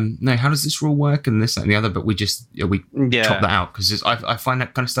like, no, how does this rule work, and this, that, and the other, but we just we chop that out because I find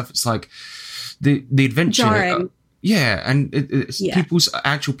that kind of stuff. It's like the adventure. Jarring. And it's people's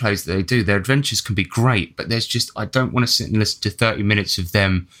actual plays that they do. Their adventures can be great, but there's just, I don't want to sit and listen to 30 minutes of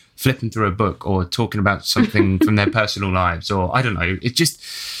them flipping through a book or talking about something from their personal lives, or I don't know. It's just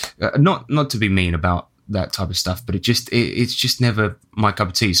not to be mean about that type of stuff, but it's just never my cup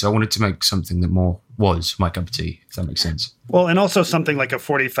of tea. So I wanted to make something that more was my cup of tea, if that makes sense. Well, and also something like a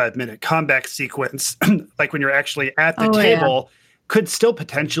 45-minute combat sequence, like when you're actually at the table. Could still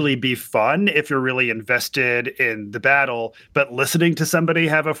potentially be fun if you're really invested in the battle, but listening to somebody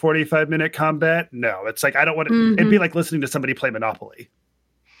have a 45-minute combat, no. It's like, I don't want to, it'd be like listening to somebody play Monopoly.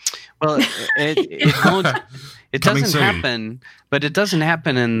 Well, it doesn't happen, but it doesn't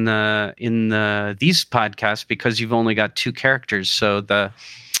happen in these podcasts because you've only got 2 characters. So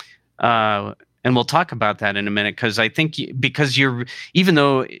and we'll talk about that in a minute, because I think because even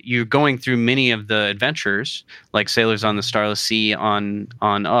though you're going through many of the adventures, like Sailors on the Starless Sea on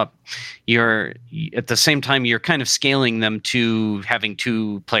up, you're at the same time you're kind of scaling them to having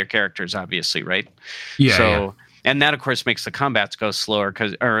 2-player characters, obviously, right? Yeah. So, and that of course makes the combats go slower,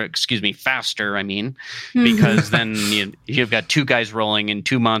 faster. I mean, because then you've got 2 guys rolling and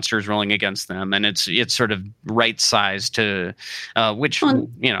 2 monsters rolling against them, and it's sort of right sized to which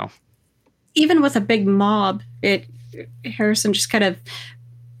even with a big mob, Harrison just kind of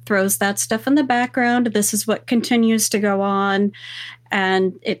throws that stuff in the background. This is what continues to go on,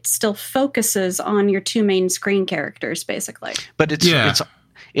 and it still focuses on your 2 main screen characters, basically. But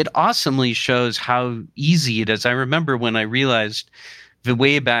it awesomely shows how easy it is. I remember when I realized the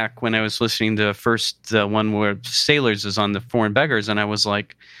way back when I was listening to the one where Sailors is on the Foreign Beggars, and I was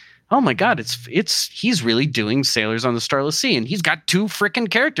like, oh my God, he's really doing Sailors on the Starless Sea, and he's got 2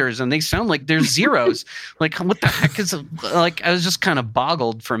 freaking characters, and they sound like they're zeros. Like, what the heck is like? I was just kind of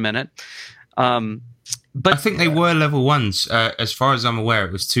boggled for a minute. But I think they were level 1s. As far as I'm aware,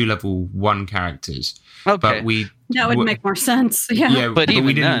 it was 2 level 1 characters. Okay, but that would make more sense. Yeah, but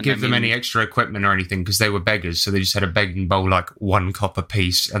we didn't give them any extra equipment or anything because they were beggars, so they just had a begging bowl, like 1 copper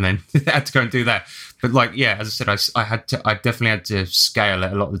piece, and then they had to go and do that. But as I said, I definitely had to scale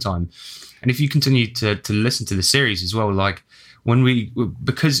it a lot of the time. And if you continue to listen to the series as well, like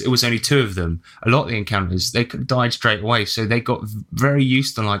because it was only 2 of them, a lot of the encounters they died straight away, so they got very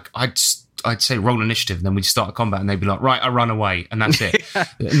used to, like, I'd say roll initiative, and then we'd start a combat, and they'd be like, right, I run away, and that's it.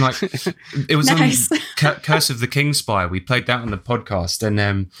 And like, it was nice. on Curse of the Kingspire. We played that on the podcast,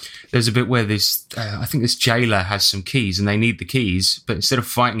 and there's a bit where I think this jailer has some keys, and they need the keys, but instead of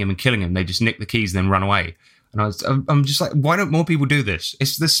fighting him and killing him, they just nick the keys and then run away. And I'm just like, why don't more people do this?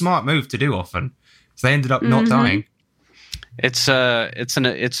 It's the smart move to do often. So they ended up not dying. It's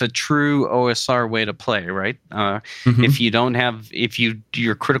a true OSR way to play, right? If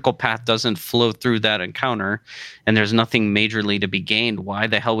your critical path doesn't flow through that encounter, and there's nothing majorly to be gained, why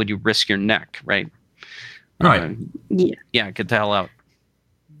the hell would you risk your neck, right? Right. Get the hell out.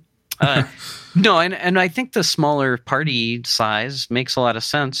 No, and I think the smaller party size makes a lot of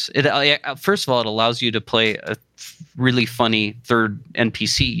sense. First of all, it allows you to play a really funny third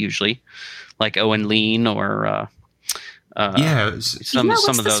NPC, usually, like Owen Lean or. Some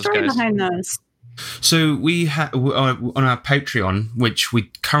of those story guys behind those. So we have on our Patreon, which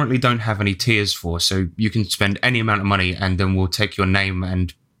we currently don't have any tiers for, so you can spend any amount of money and then we'll take your name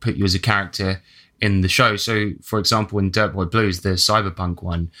and put you as a character in the show. So for example, in Dirtboy Blues, the cyberpunk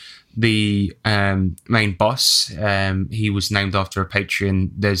one, the main boss, he was named after a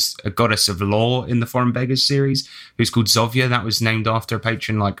patron. There's a goddess of law in the Foreign Beggars series who's called Zovia, that was named after a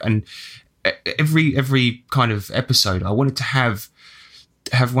patron. And every kind of episode I wanted to have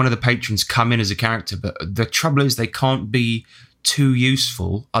one of the patrons come in as a character, but the trouble is they can't be too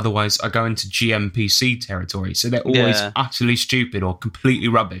useful, otherwise I go into GMPC territory, so they're always utterly stupid or completely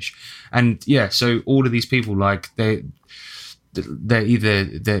rubbish. And so all of these people, like, they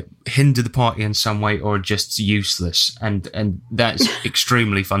either hinder the party in some way or just useless, and that's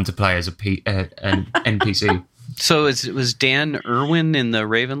extremely fun to play as an NPC. So was Dan Irwin in the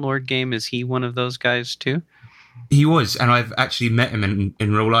Ravenlord game? Is he one of those guys too? He was, and I've actually met him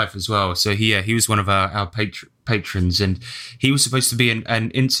in real life as well. So he was one of our patrons, and he was supposed to be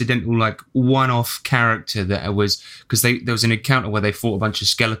an incidental, like, one-off character that was, because there was an encounter where they fought a bunch of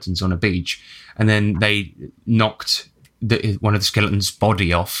skeletons on a beach, and then they knocked one of the skeleton's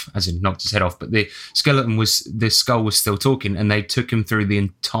body off, as in knocked his head off, but the skull was still talking, and they took him through the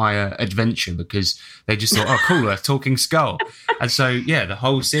entire adventure because they just thought, oh, cool, a talking skull. And so, yeah, the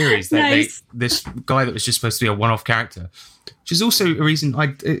whole series, this guy that was just supposed to be a one-off character, which is also a reason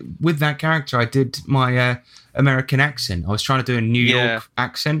with that character, I did my American accent. I was trying to do a New York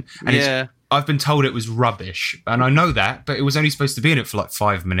accent, and I've been told it was rubbish, and I know that, but it was only supposed to be in it for like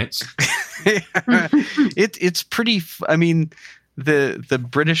 5 minutes. It's pretty. I mean, the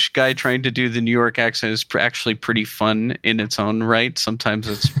British guy trying to do the New York accent is actually pretty fun in its own right. Sometimes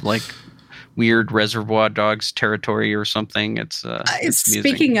it's like weird Reservoir Dogs territory or something. It's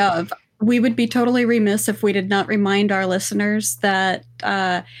speaking of, we would be totally remiss if we did not remind our listeners that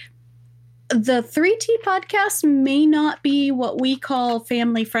the 3T podcast may not be what we call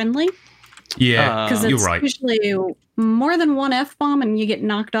family friendly. Yeah, because you're right. Usually more than one F-bomb and you get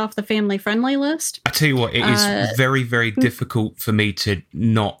knocked off the family friendly list. I tell you what, it is very, very difficult for me to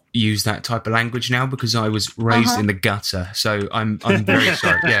not use that type of language now because I was raised in the gutter. So I'm very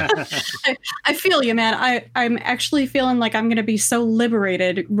sorry. Yeah, I feel you, man. I'm actually feeling like I'm going to be so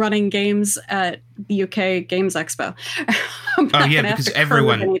liberated running games at the UK Games Expo. Oh yeah, because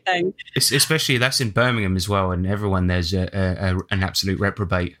everyone, especially that's in Birmingham as well, and everyone there's an absolute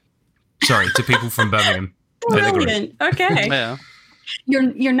reprobate. Sorry to people from Birmingham. Brilliant. Okay. Yeah.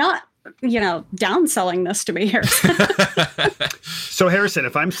 You're not, downselling this to me, Harrison. So Harrison,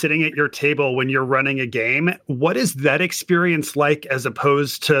 if I'm sitting at your table when you're running a game, what is that experience like as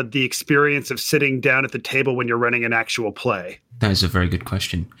opposed to the experience of sitting down at the table when you're running an actual play? That is a very good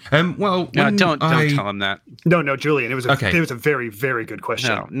question. Well, no, don't tell him that. No, Julian. It was a very, very good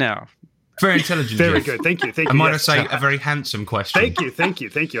question. No. Very intelligent. Very good. Thank you. I might say a very handsome question. Thank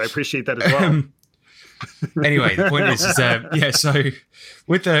you. I appreciate that as well. Anyway, the point is, so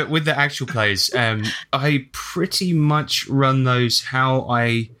with the actual plays, I pretty much run those how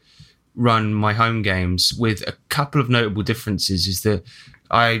I run my home games, with a couple of notable differences. Is that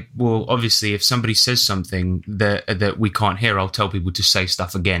I will obviously, if somebody says something that we can't hear, I'll tell people to say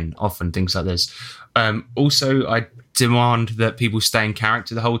stuff again, often things like this. Also, I demand that people stay in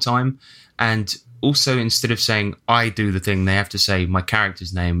character the whole time. And also, instead of saying I do the thing, they have to say my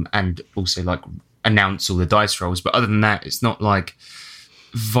character's name and also like announce all the dice rolls. But other than that, it's not like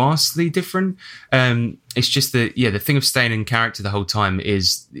vastly different. It's just that, the thing of staying in character the whole time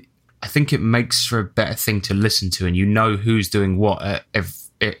is, I think it makes for a better thing to listen to, and you know who's doing what at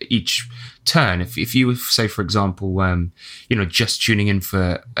each turn. If you say, for example, just tuning in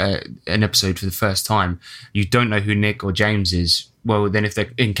for an episode for the first time, you don't know who Nick or James is. Well, then if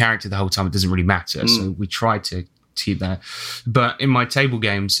they're in character the whole time, it doesn't really matter. So we try to keep that. But in my table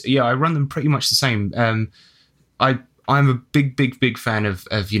games, I run them pretty much the same. I'm a big fan of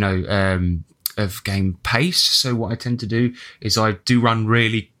game pace. So what I tend to do is I do run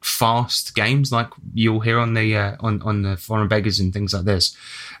really fast games, like you'll hear on the on the Foreign Beggars and things like this.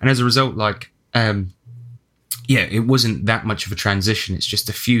 And as a result, it wasn't that much of a transition. It's just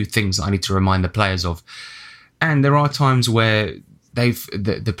a few things that I need to remind the players of. And there are times where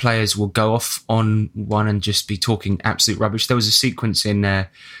the players will go off on one and just be talking absolute rubbish. There was a sequence in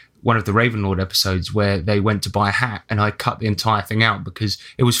one of the Ravenlord episodes where they went to buy a hat, and I cut the entire thing out because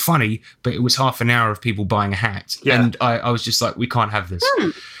it was funny, but it was half an hour of people buying a hat. Yeah. And I was just like, we can't have this.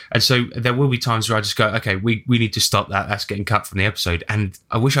 And so there will be times where I just go, okay, we need to stop that. That's getting cut from the episode. And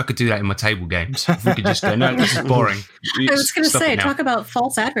I wish I could do that in my table games. If we could just go, no, this is boring. I was going to say, talk about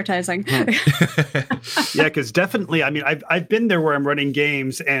false advertising. Yeah, because definitely, I mean, I've been there where I'm running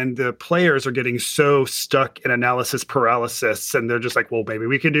games and the players are getting so stuck in analysis paralysis, and they're just like, well, maybe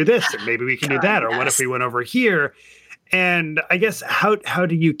we can do this, and maybe we can do that, or what if we went over here? And I guess how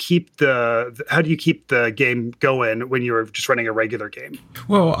do you keep the game going when you're just running a regular game?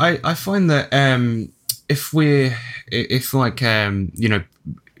 Well, I find that if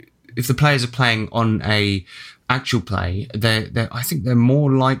the players are playing on a actual play, I think they're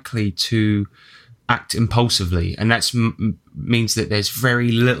more likely to act impulsively, and that means that there's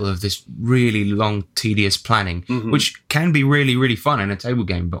very little of this really long, tedious planning, which can be really, really fun in a table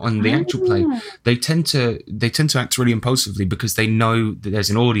game. But on the actual play, they tend to act really impulsively because they know that there's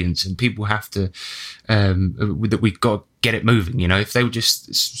an audience and people have to that we've got to get it moving. If they were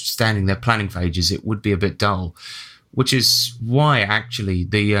just standing there planning for ages, it would be a bit dull. Which is why, actually,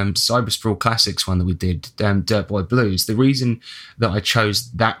 the Cyber Sprawl Classics one that we did, Dirt Boy Blues, the reason that I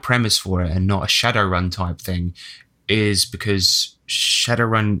chose that premise for it and not a Shadowrun type thing is because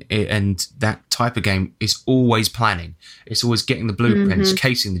Shadowrun and that type of game is always planning. It's always getting the blueprints,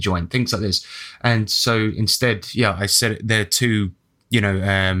 casing the joint, things like this. And so instead, I set it there to,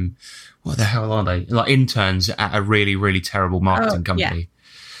 what the hell are they? Like interns at a really, really terrible marketing company. Yeah.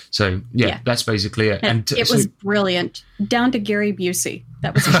 So that's basically it. And it was brilliant, down to Gary Busey.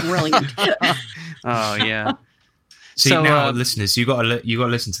 That was brilliant. Oh yeah. See, so now, listeners, you got to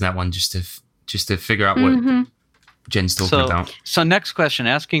listen to that one just to figure out what Jen's talking about. So next question,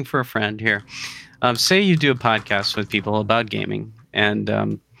 asking for a friend here. Say you do a podcast with people about gaming,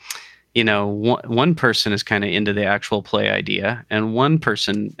 and one person is kind of into the actual play idea, and one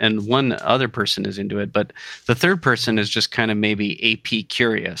other person is into it, but the third person is just kind of maybe AP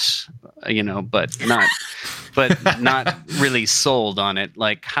curious, but not really sold on it.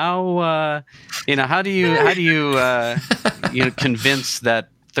 Like how do you convince that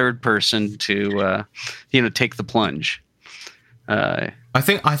third person to take the plunge? I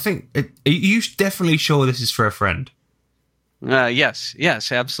think you definitely sure this is for a friend. Yes,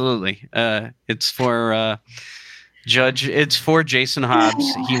 absolutely. It's for Judge. It's for Jason Hobbs.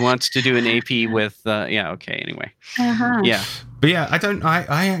 He wants to do an AP with. Anyway. Yeah. But yeah,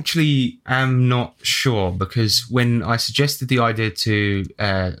 I actually am not sure, because when I suggested the idea to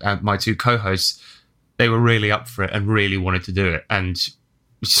my two co-hosts, they were really up for it and really wanted to do it, and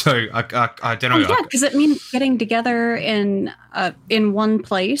so I don't know. Yeah, because it means getting together in one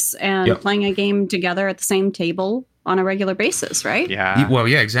place and playing a game together at the same table on a regular basis, right? Yeah. Well,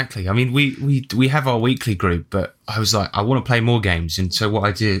 yeah, exactly. I mean, we have our weekly group, but I was like, I want to play more games, and so what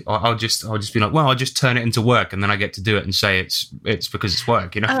I did, I'll just be like, well, I'll just turn it into work, and then I get to do it and say it's because it's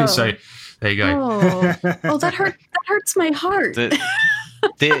work, Oh. So there you go. Oh, that hurts my heart. The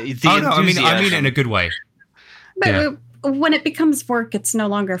no, I mean it in a good way. But when it becomes work, it's no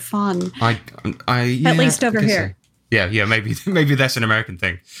longer fun. At least over here. So. Yeah, maybe that's an American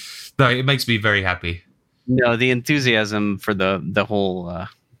thing. Though it makes me very happy. No, the enthusiasm for the whole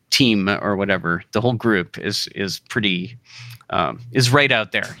team or whatever, the whole group is pretty is right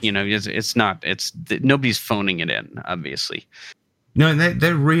out there. Nobody's phoning it in, obviously. No,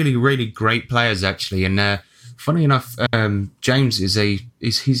 they're really, really great players actually, and funny enough, James is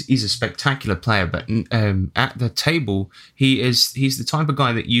he's a spectacular player, but at the table he's the type of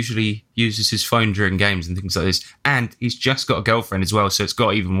guy that usually uses his phone during games and things like this, and he's just got a girlfriend as well, so it's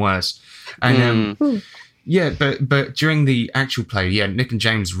got even worse. And yeah, but during the actual play, Nick and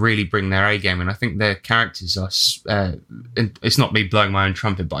James really bring their A game, and I think their characters are. It's not me blowing my own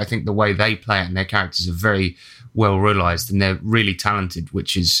trumpet, but I think the way they play it and their characters are very well realized, and they're really talented,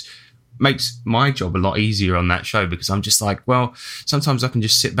 which makes my job a lot easier on that show, because I'm just like, well, sometimes I can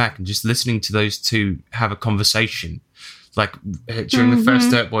just sit back and just listening to those two have a conversation. Like during the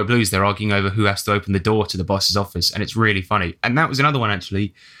first Dirt Boy Blues, they're arguing over who has to open the door to the boss's office, and it's really funny. And that was another one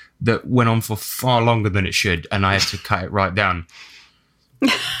actually that went on for far longer than it should, and I had to cut it right down.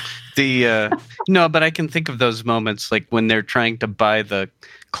 No, but I can think of those moments, like when they're trying to buy the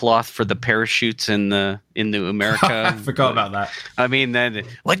cloth for the parachutes in the America. I forgot about that. I mean, then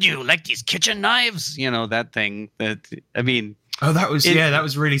what do you like these kitchen knives? That thing. Oh, that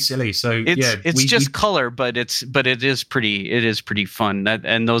was really silly. So it's just color, but it is pretty fun.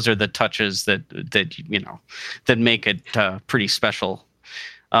 And those are the touches that make it pretty special.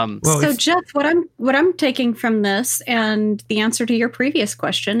 So Jeff, what I'm taking from this, and the answer to your previous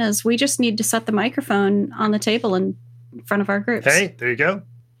question, is we just need to set the microphone on the table in front of our groups. Hey, there you go.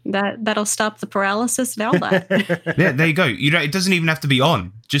 That'll stop the paralysis and all that. Yeah, there you go. It doesn't even have to be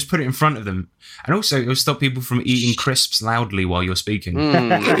on. Just put it in front of them, and also it'll stop people from eating crisps loudly while you're speaking,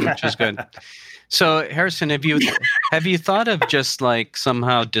 which is good. So, Harrison, have you thought of just like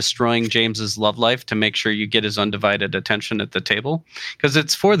somehow destroying James's love life to make sure you get his undivided attention at the table? Because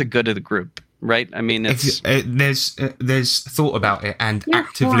it's for the good of the group, right? I mean, it's there's thought about it and You're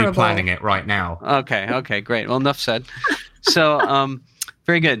actively horrible. planning it right now. Okay, great. Well, enough said. So,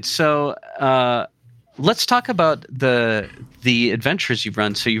 very good. So, let's talk about the adventures you've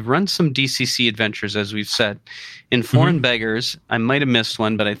run. So you've run some DCC adventures, as we've said. In Foreign Beggars, I might have missed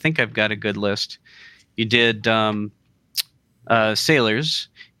one, but I think I've got a good list. You did Sailors.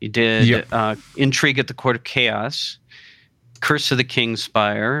 You did Intrigue at the Court of Chaos, Curse of the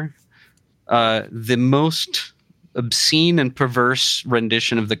Kingspire, the most obscene and perverse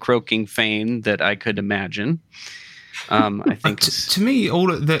rendition of the Croaking Fane that I could imagine. I think to me,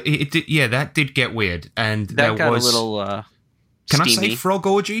 all of that did get weird, and that there got was a little. Can steamy. I say frog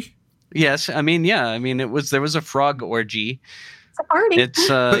orgy? Yes, I mean, there was a frog orgy. It's a party. It's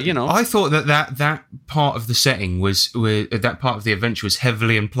I thought that part of the setting was that part of the adventure was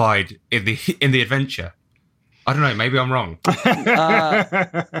heavily implied in the adventure. I don't know. Maybe I'm wrong.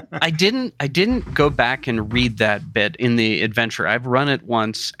 I didn't go back and read that bit in the adventure. I've run it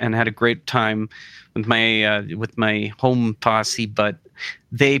once and had a great time with my home posse, but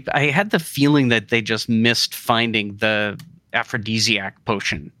I had the feeling that they just missed finding the aphrodisiac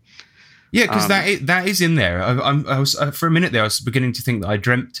potion. Yeah, because that is in there. I was for a minute there. I was beginning to think that I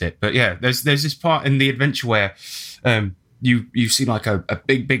dreamt it, but yeah, there's this part in the adventure where you see like a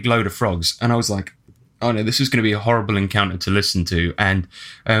big load of frogs, and I was like, oh no, this is going to be a horrible encounter to listen to. And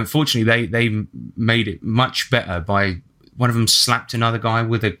fortunately, they made it much better by one of them slapped another guy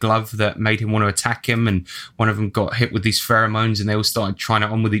with a glove that made him want to attack him, and one of them got hit with these pheromones, and they all started trying it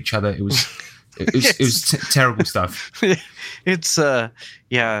on with each other. It was terrible stuff. It's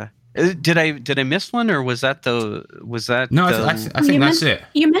yeah. Did I miss one, or was that? No, I think that's it.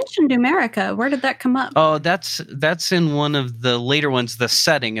 You mentioned Numerica. Where did that come up? Oh, that's in one of the later ones. The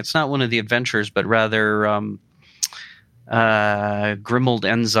setting. It's not one of the adventures, but rather Grimald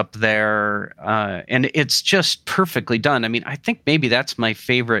ends up there, and it's just perfectly done. I mean, I think maybe that's my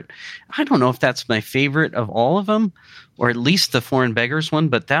favorite. I don't know if that's my favorite of all of them, or at least the Foreign Beggars one.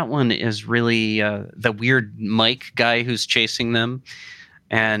 But that one is really the weird Mike guy who's chasing them.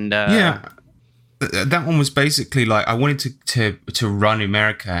 And yeah, that one was basically like I wanted to run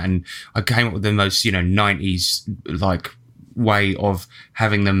America, and I came up with the most 90s like way of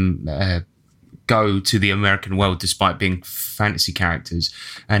having them go to the American world despite being fantasy characters.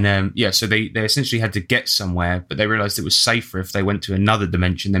 And so they essentially had to get somewhere, but they realized it was safer if they went to another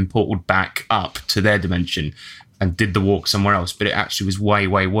dimension, then portaled back up to their dimension and did the walk somewhere else. But it actually was way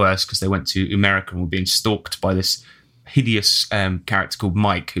worse because they went to America and were being stalked by this hideous character called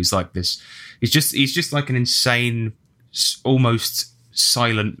Mike, who's like this. He's just like an insane, almost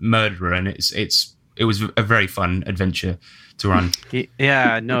silent murderer, and it was a very fun adventure to run.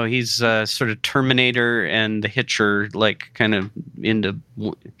 He's sort of Terminator and the Hitcher, like kind of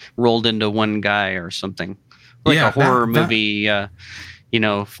rolled into one guy or something, like a horror movie.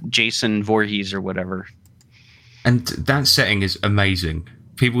 Jason Voorhees or whatever. And that setting is amazing.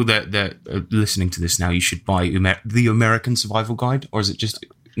 People that are listening to this now, you should buy the American Survival Guide, or is it just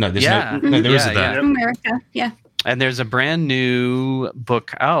no? There isn't that. America, yeah. And there's a brand new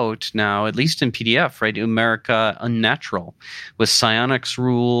book out now, at least in PDF, right? America Unnatural, with psionics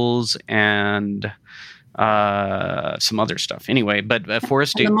rules and some other stuff. Anyway, but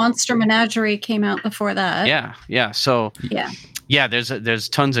Forest the Monster Menagerie came out before that. Yeah. So yeah, there's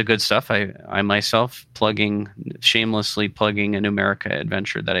tons of good stuff. I myself shamelessly plugging a Numerica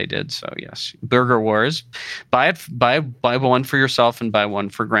adventure that I did. So yes, Burger Wars, buy one for yourself and buy one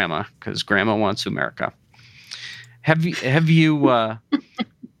for Grandma, because Grandma wants Numerica. Have you?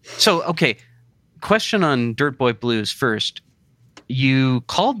 So okay, question on Dirt Boy Blues first. You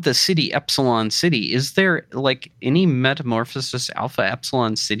called the city Epsilon City. Is there like any Metamorphosis Alpha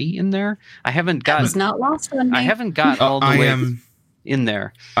Epsilon City in there? I haven't got. That was not lost on me. I haven't got all the way in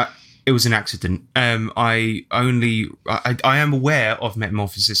there. It was an accident. I am aware of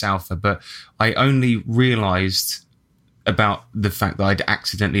Metamorphosis Alpha, but I only realised about the fact that I'd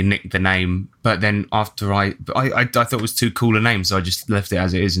accidentally nicked the name. But then after I thought it was too cool a name, so I just left it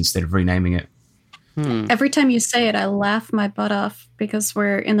as it is instead of renaming it. Every time you say it, I laugh my butt off because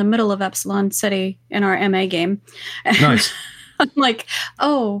we're in the middle of Epsilon City in our MA game. Nice. I'm like,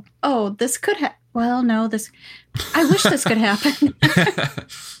 oh, this could well, no, I wish this could happen.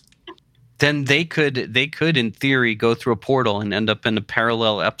 Then they could in theory go through a portal and end up in a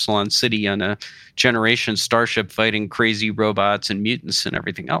parallel Epsilon City on a Generation starship fighting crazy robots and mutants and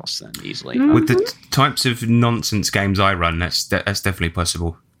everything else then easily. Mm-hmm. With the types of nonsense games I run, that's definitely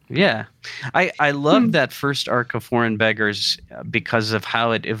possible. Yeah. I love that first arc of Foreign Beggars because of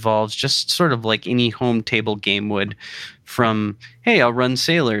how it evolves, just sort of like any home table game would, from, hey, I'll run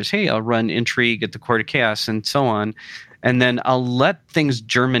Sailors, hey, I'll run Intrigue at the Court of Chaos, and so on. And then I'll let things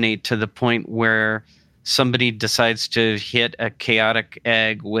germinate to the point where somebody decides to hit a chaotic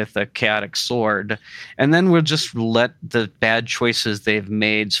egg with a chaotic sword. And then we'll just let the bad choices they've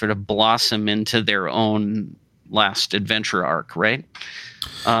made sort of blossom into their own last adventure arc, right?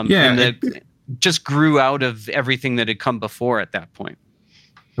 Just grew out of everything that had come before at that point.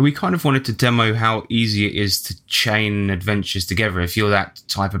 We kind of wanted to demo how easy it is to chain adventures together if you're that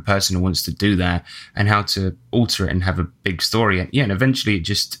type of person who wants to do that, and how to alter it and have a big story. And yeah, and eventually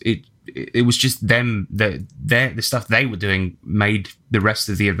it was just them, the stuff they were doing made the rest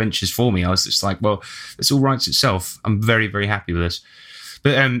of the adventures for me. I was just like, well, this all writes itself. I'm very, very happy with this.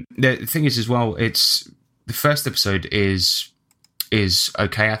 But the thing is as well, it's the first episode is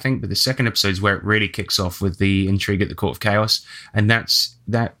okay, I think, but the second episode is where it really kicks off with the Intrigue at the Court of Chaos, and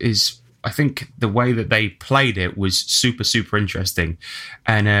that is I think the way that they played it was super, super interesting.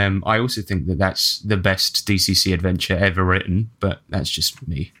 And I also think that that's the best DCC adventure ever written, but that's just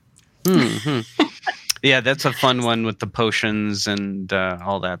me. Mm-hmm. Yeah, that's a fun one with the potions and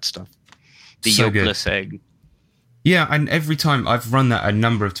all that stuff. The So good. yolkless egg. Yeah, and every time I've run that a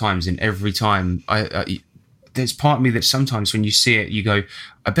number of times, and every time there's part of me that sometimes when you see it, you go,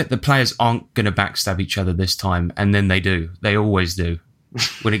 I bet the players aren't going to backstab each other this time. And then they do. They always do.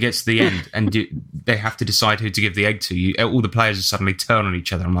 When it gets to the end and they have to decide who to give the egg to, all the players are suddenly turn on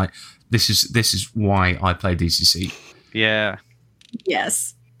each other. I'm like, this is why I play DCC. Yeah.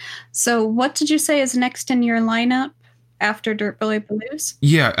 Yes. So what did you say is next in your lineup after Dirtboy Blues?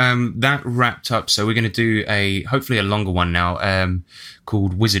 Yeah, that wrapped up. So we're going to do hopefully a longer one now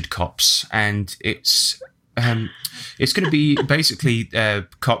called Wizard Cops. And it's going to be basically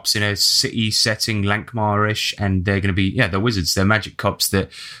cops in a city setting, Lankmar-ish, and they're going to be, they're wizards. They're magic cops that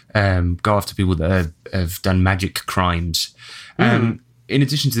go after people that have done magic crimes. In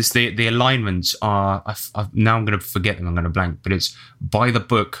addition to this, the alignments are, now I'm going to forget them, I'm going to blank, but it's by the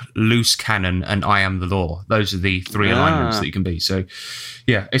book, loose cannon, and I am the law. Those are the three alignments that you can be. So,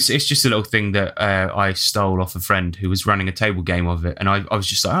 yeah, it's just a little thing that I stole off a friend who was running a table game of it. And I was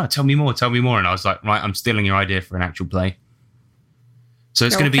just like, tell me more. And I was like, right, I'm stealing your idea for an actual play. So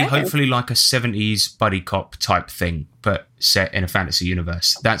it's going to be hopefully like a 70s buddy cop type thing, but set in a fantasy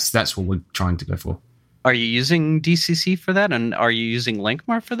universe. That's what we're trying to go for. Are you using DCC for that, and are you using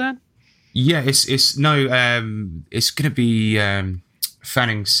Lankmar for that? Yeah, it's going to be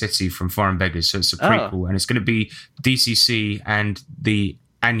Fanning City from Foreign Beggars, so it's a prequel, and it's going to be DCC and the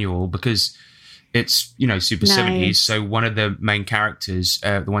annual because it's super 70s. So one of the main characters,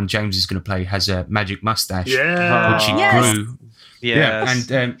 the one James is going to play, has a magic mustache, which he grew. Yes.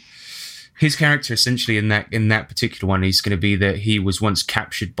 Yeah, and his character essentially in that particular one, he's going to be that he was once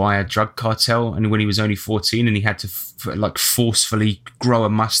captured by a drug cartel, and when he was only 14, and he had to forcefully grow a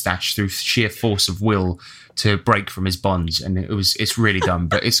mustache through sheer force of will to break from his bonds, and it's really dumb,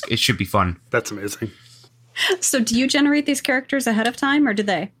 but it should be fun. That's amazing. So, do you generate these characters ahead of time, or do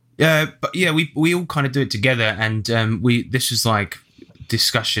they? But yeah, we all kind of do it together, and this was like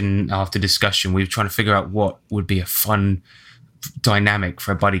discussion after discussion. We were trying to figure out what would be a fun dynamic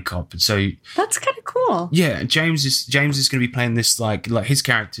for a buddy cop, and so that's kind of cool. Yeah, James is going to be playing this like his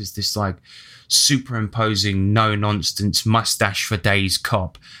character is this like superimposing no nonsense mustache for days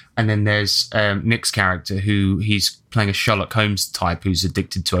cop, and then there's Nick's character who he's playing a Sherlock Holmes type who's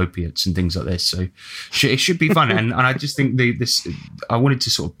addicted to opiates and things like this. So it should be fun, and I just think I wanted to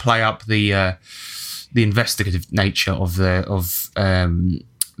sort of play up the investigative nature of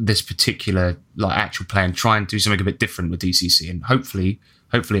this particular like actual play and try and do something a bit different with DCC, and hopefully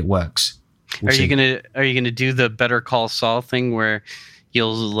it works. Are you gonna do the Better Call Saul thing where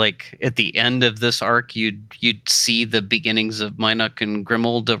you'll like at the end of this arc you'd see the beginnings of Minoc and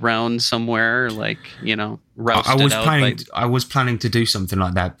Grimold around somewhere, like rousted I was planning to do something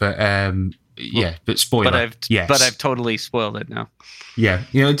like that, but but spoiler. But I've totally spoiled it now. Yeah,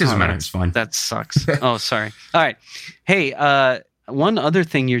 it doesn't matter. It's fine. That sucks. Oh, sorry. All right. Hey, one other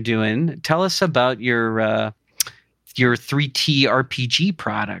thing you're doing. Tell us about your 3T RPG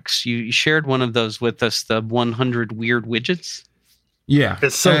products. You shared one of those with us, the 100 Weird Widgets. Yeah,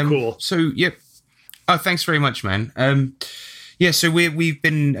 it's so cool. So, yep. Oh, thanks very much, man. So we've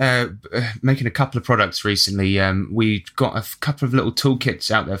been making a couple of products recently. We got a couple of little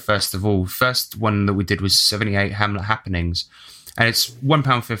toolkits out there. First of all, first one that we did was 78 Hamlet Happenings. And it's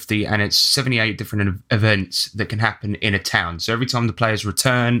 £1.50, and it's 78 different events that can happen in a town. So every time the players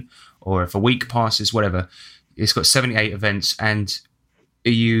return, or if a week passes, whatever, it's got 78 events, and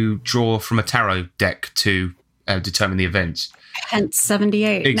you draw from a tarot deck to determine the events. Hence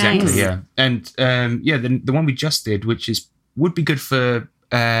 78. Exactly, nice. Yeah. And the one we just did, which would be good for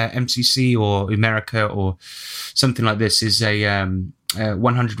MCC or America or something like this, is a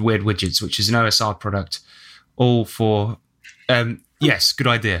 100 Weird Widgets, which is an OSR product, all for... yes, good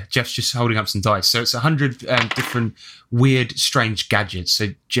idea. Jeff's just holding up some dice. So it's 100 different weird, strange gadgets. So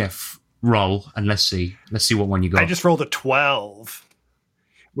Jeff, roll and let's see what one you got. I just rolled a 12,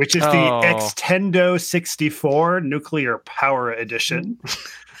 which is the Extendo 64 Nuclear Power Edition.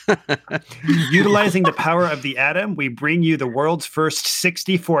 Utilizing the power of the atom, we bring you the world's first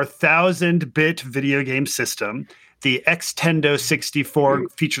 64,000-bit video game system. The Extendo 64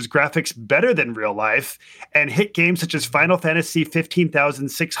 features graphics better than real life and hit games such as Final Fantasy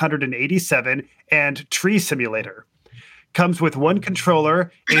 15,687 and Tree Simulator. Comes with one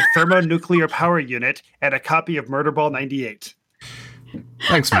controller, a thermonuclear power unit, and a copy of Murderball 98.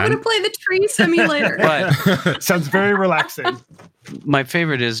 Thanks, man. I'm going to play the Tree Simulator. Sounds very relaxing. my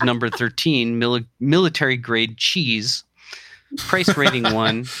favorite is number 13, military grade cheese, price rating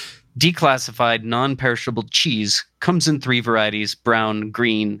 1, declassified non-perishable cheese, comes in 3 varieties: brown,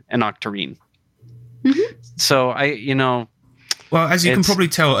 green, and octarine. Mm-hmm. So well, as you can probably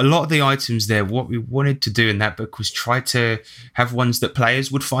tell, a lot of the items there, what we wanted to do in that book was try to have ones that players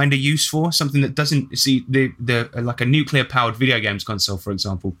would find a use for, something that doesn't see the like a nuclear powered video games console, for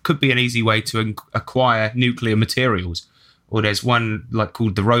example, could be an easy way to acquire nuclear materials. Or there's one like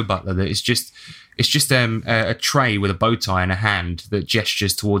called the Row Butler that is just a tray with a bow tie and a hand that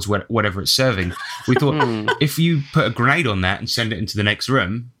gestures towards whatever it's serving. We thought if you put a grenade on that and send it into the next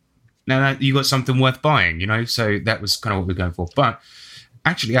room, now you got something worth buying, So that was kind of what we're going for. But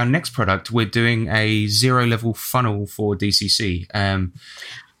actually, our next product, we're doing a 0 level funnel for DCC.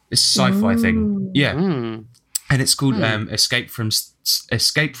 It's a sci-fi thing, yeah, and it's called Escape from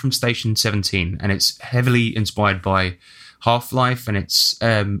Station 17, and it's heavily inspired by Half-Life, and it's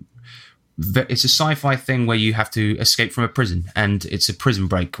a sci-fi thing where you have to escape from a prison, and it's a prison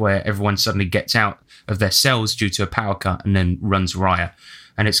break where everyone suddenly gets out of their cells due to a power cut and then runs riot.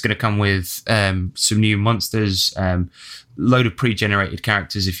 And it's going to come with some new monsters, load of pre-generated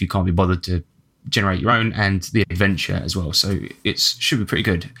characters if you can't be bothered to generate your own, and the adventure as well. So it should be pretty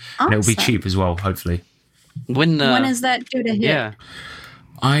good. Awesome. And it'll be cheap as well, hopefully. When is that due to hit? Yeah.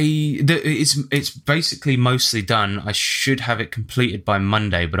 It's basically mostly done. I should have it completed by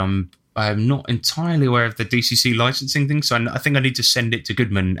Monday, but I'm not entirely aware of the DCC licensing thing, so I think I need to send it to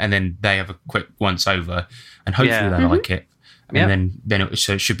Goodman, and then they have a quick once over, and hopefully they like it. And then it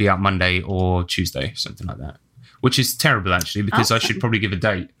should be out Monday or Tuesday, something like that. Which is terrible, actually, because I should probably give a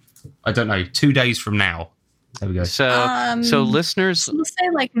date. I don't know, 2 days from now. There we go. So listeners, we'll say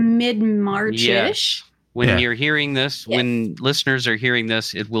like mid-March-ish. When you're hearing this, when listeners are hearing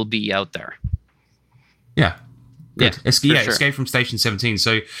this, it will be out there. Yeah. Good. Sure. Escape from Station 17.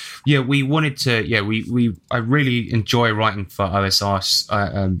 So, we wanted to, I really enjoy writing for OSR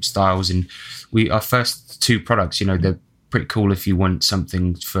styles, and our first 2 products, they're pretty cool if you want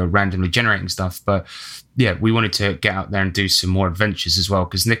something for randomly generating stuff. But we wanted to get out there and do some more adventures as well,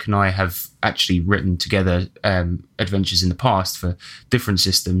 because Nick and I have actually written together adventures in the past for different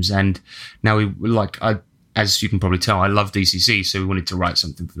systems, and now as you can probably tell, I love DCC, so we wanted to write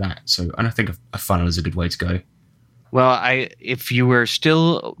something for that. And I think a funnel is a good way to go. Well, if you were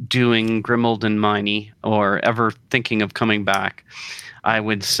still doing Grimold and Miney, or ever thinking of coming back, I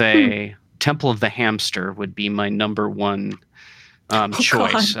would say Temple of the Hamster would be my number one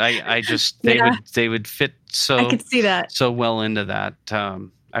choice. They would fit so I could see that so well into that.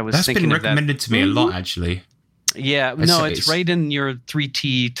 That's been recommended to me a lot, actually. Yeah, it's right in your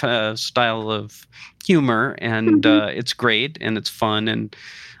 3T style of humor, and it's great, and it's fun, and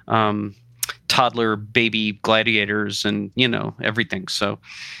toddler baby gladiators, and everything. So,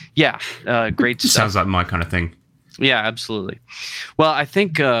 great stuff. Sounds like my kind of thing. Yeah, absolutely. Well, I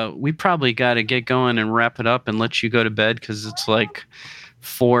think we probably got to get going and wrap it up and let you go to bed, because it's like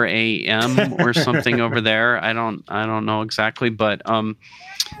 4 a.m. or something over there. I don't know exactly, but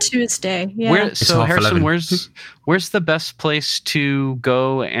Tuesday. Yeah. So Harrison, where's the best place to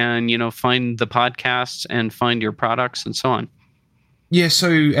go and find the podcasts and find your products and so on? Yeah, so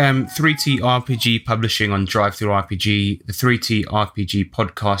 3T RPG Publishing on DriveThruRPG, the 3T RPG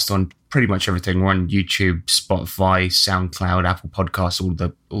podcast on pretty much everything. We're on YouTube, Spotify, SoundCloud, Apple Podcasts, all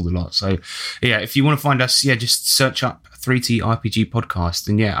the lot. So, if you want to find us, just search up 3T RPG Podcast,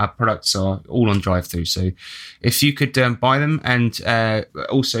 and our products are all on DriveThru. So, if you could buy them, and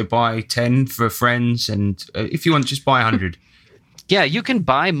also buy 10 for friends, and if you want, just buy 100. Yeah, you can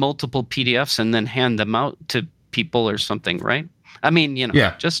buy multiple PDFs and then hand them out to people or something, right? I mean,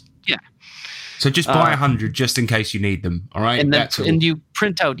 So just buy 100 just in case you need them, all right? And you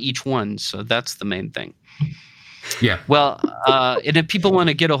print out each one, so that's the main thing. Yeah. Well, and if people want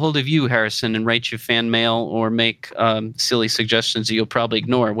to get a hold of you, Harrison, and write you fan mail or make silly suggestions that you'll probably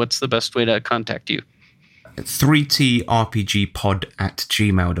ignore, what's the best way to contact you?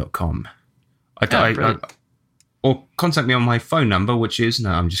 3trpgpod@gmail.com. Or contact me on my phone number, which is... No,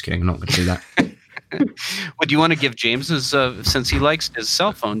 I'm just kidding. I'm not going to do that. Well, do you want to give James's, since he likes his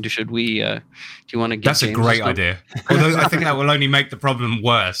cell phone, do you want to give That's James's a great idea. Although I think that will only make the problem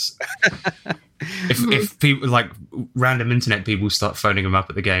worse. If people, like random internet people, start phoning him up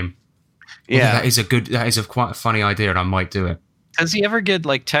at the game. Yeah. That is quite a funny idea, and I might do it. Does he ever get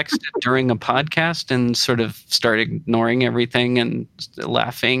texted during a podcast and sort of start ignoring everything and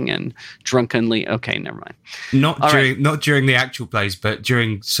laughing and drunkenly? Okay, never mind. Not during the actual plays, but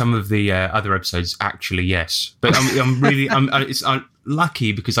during some of the other episodes. Actually, yes. But I'm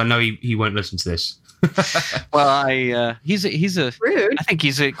lucky because I know he won't listen to this. Well, he's a rude. I think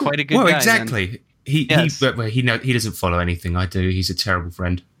he's quite a good well, guy. Exactly. Man. He doesn't follow anything I do. He's a terrible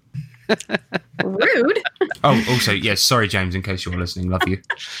friend. Rude. Oh, also, yes. Sorry, James. In case you're listening, love you.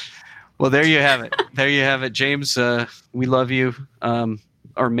 Well, there you have it. There you have it, James. We love you,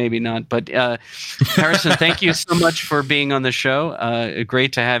 or maybe not. But Harrison, thank you so much for being on the show.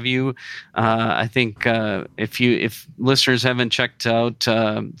 Great to have you. I think if listeners haven't checked out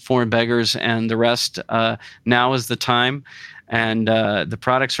Foreign Beggars and the rest, now is the time. And the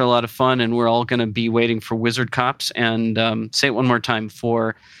products are a lot of fun, and we're all going to be waiting for Wizard Cops. And say it one more time,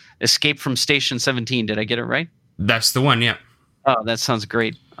 for Escape from Station 17. Did I get it right? That's the one, yeah. Oh, that sounds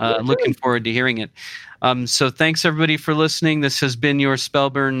great. Looking forward to hearing it. So thanks, everybody, for listening. This has been your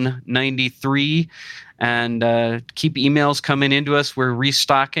Spellburn 93. And keep emails coming into us. We're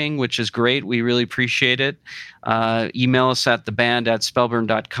restocking, which is great. We really appreciate it. Email us at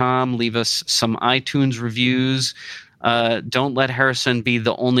theband@spellburn.com. Leave us some iTunes reviews. Don't let Harrison be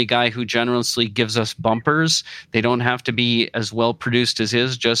the only guy who generously gives us bumpers. They don't have to be as well produced as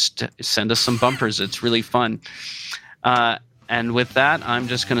his. Just send us some bumpers. It's really fun. And with that, I'm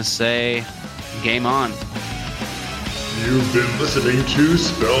just going to say, game on. You've been listening to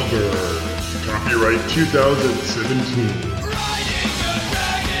Spellburn. Copyright 2017.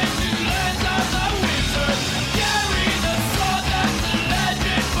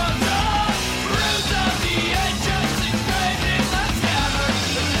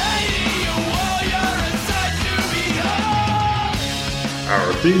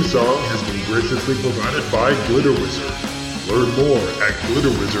 Our theme song has been graciously provided by Glitter Wizard. Learn more at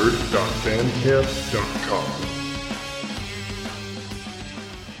glitterwizard.bandcamp.com.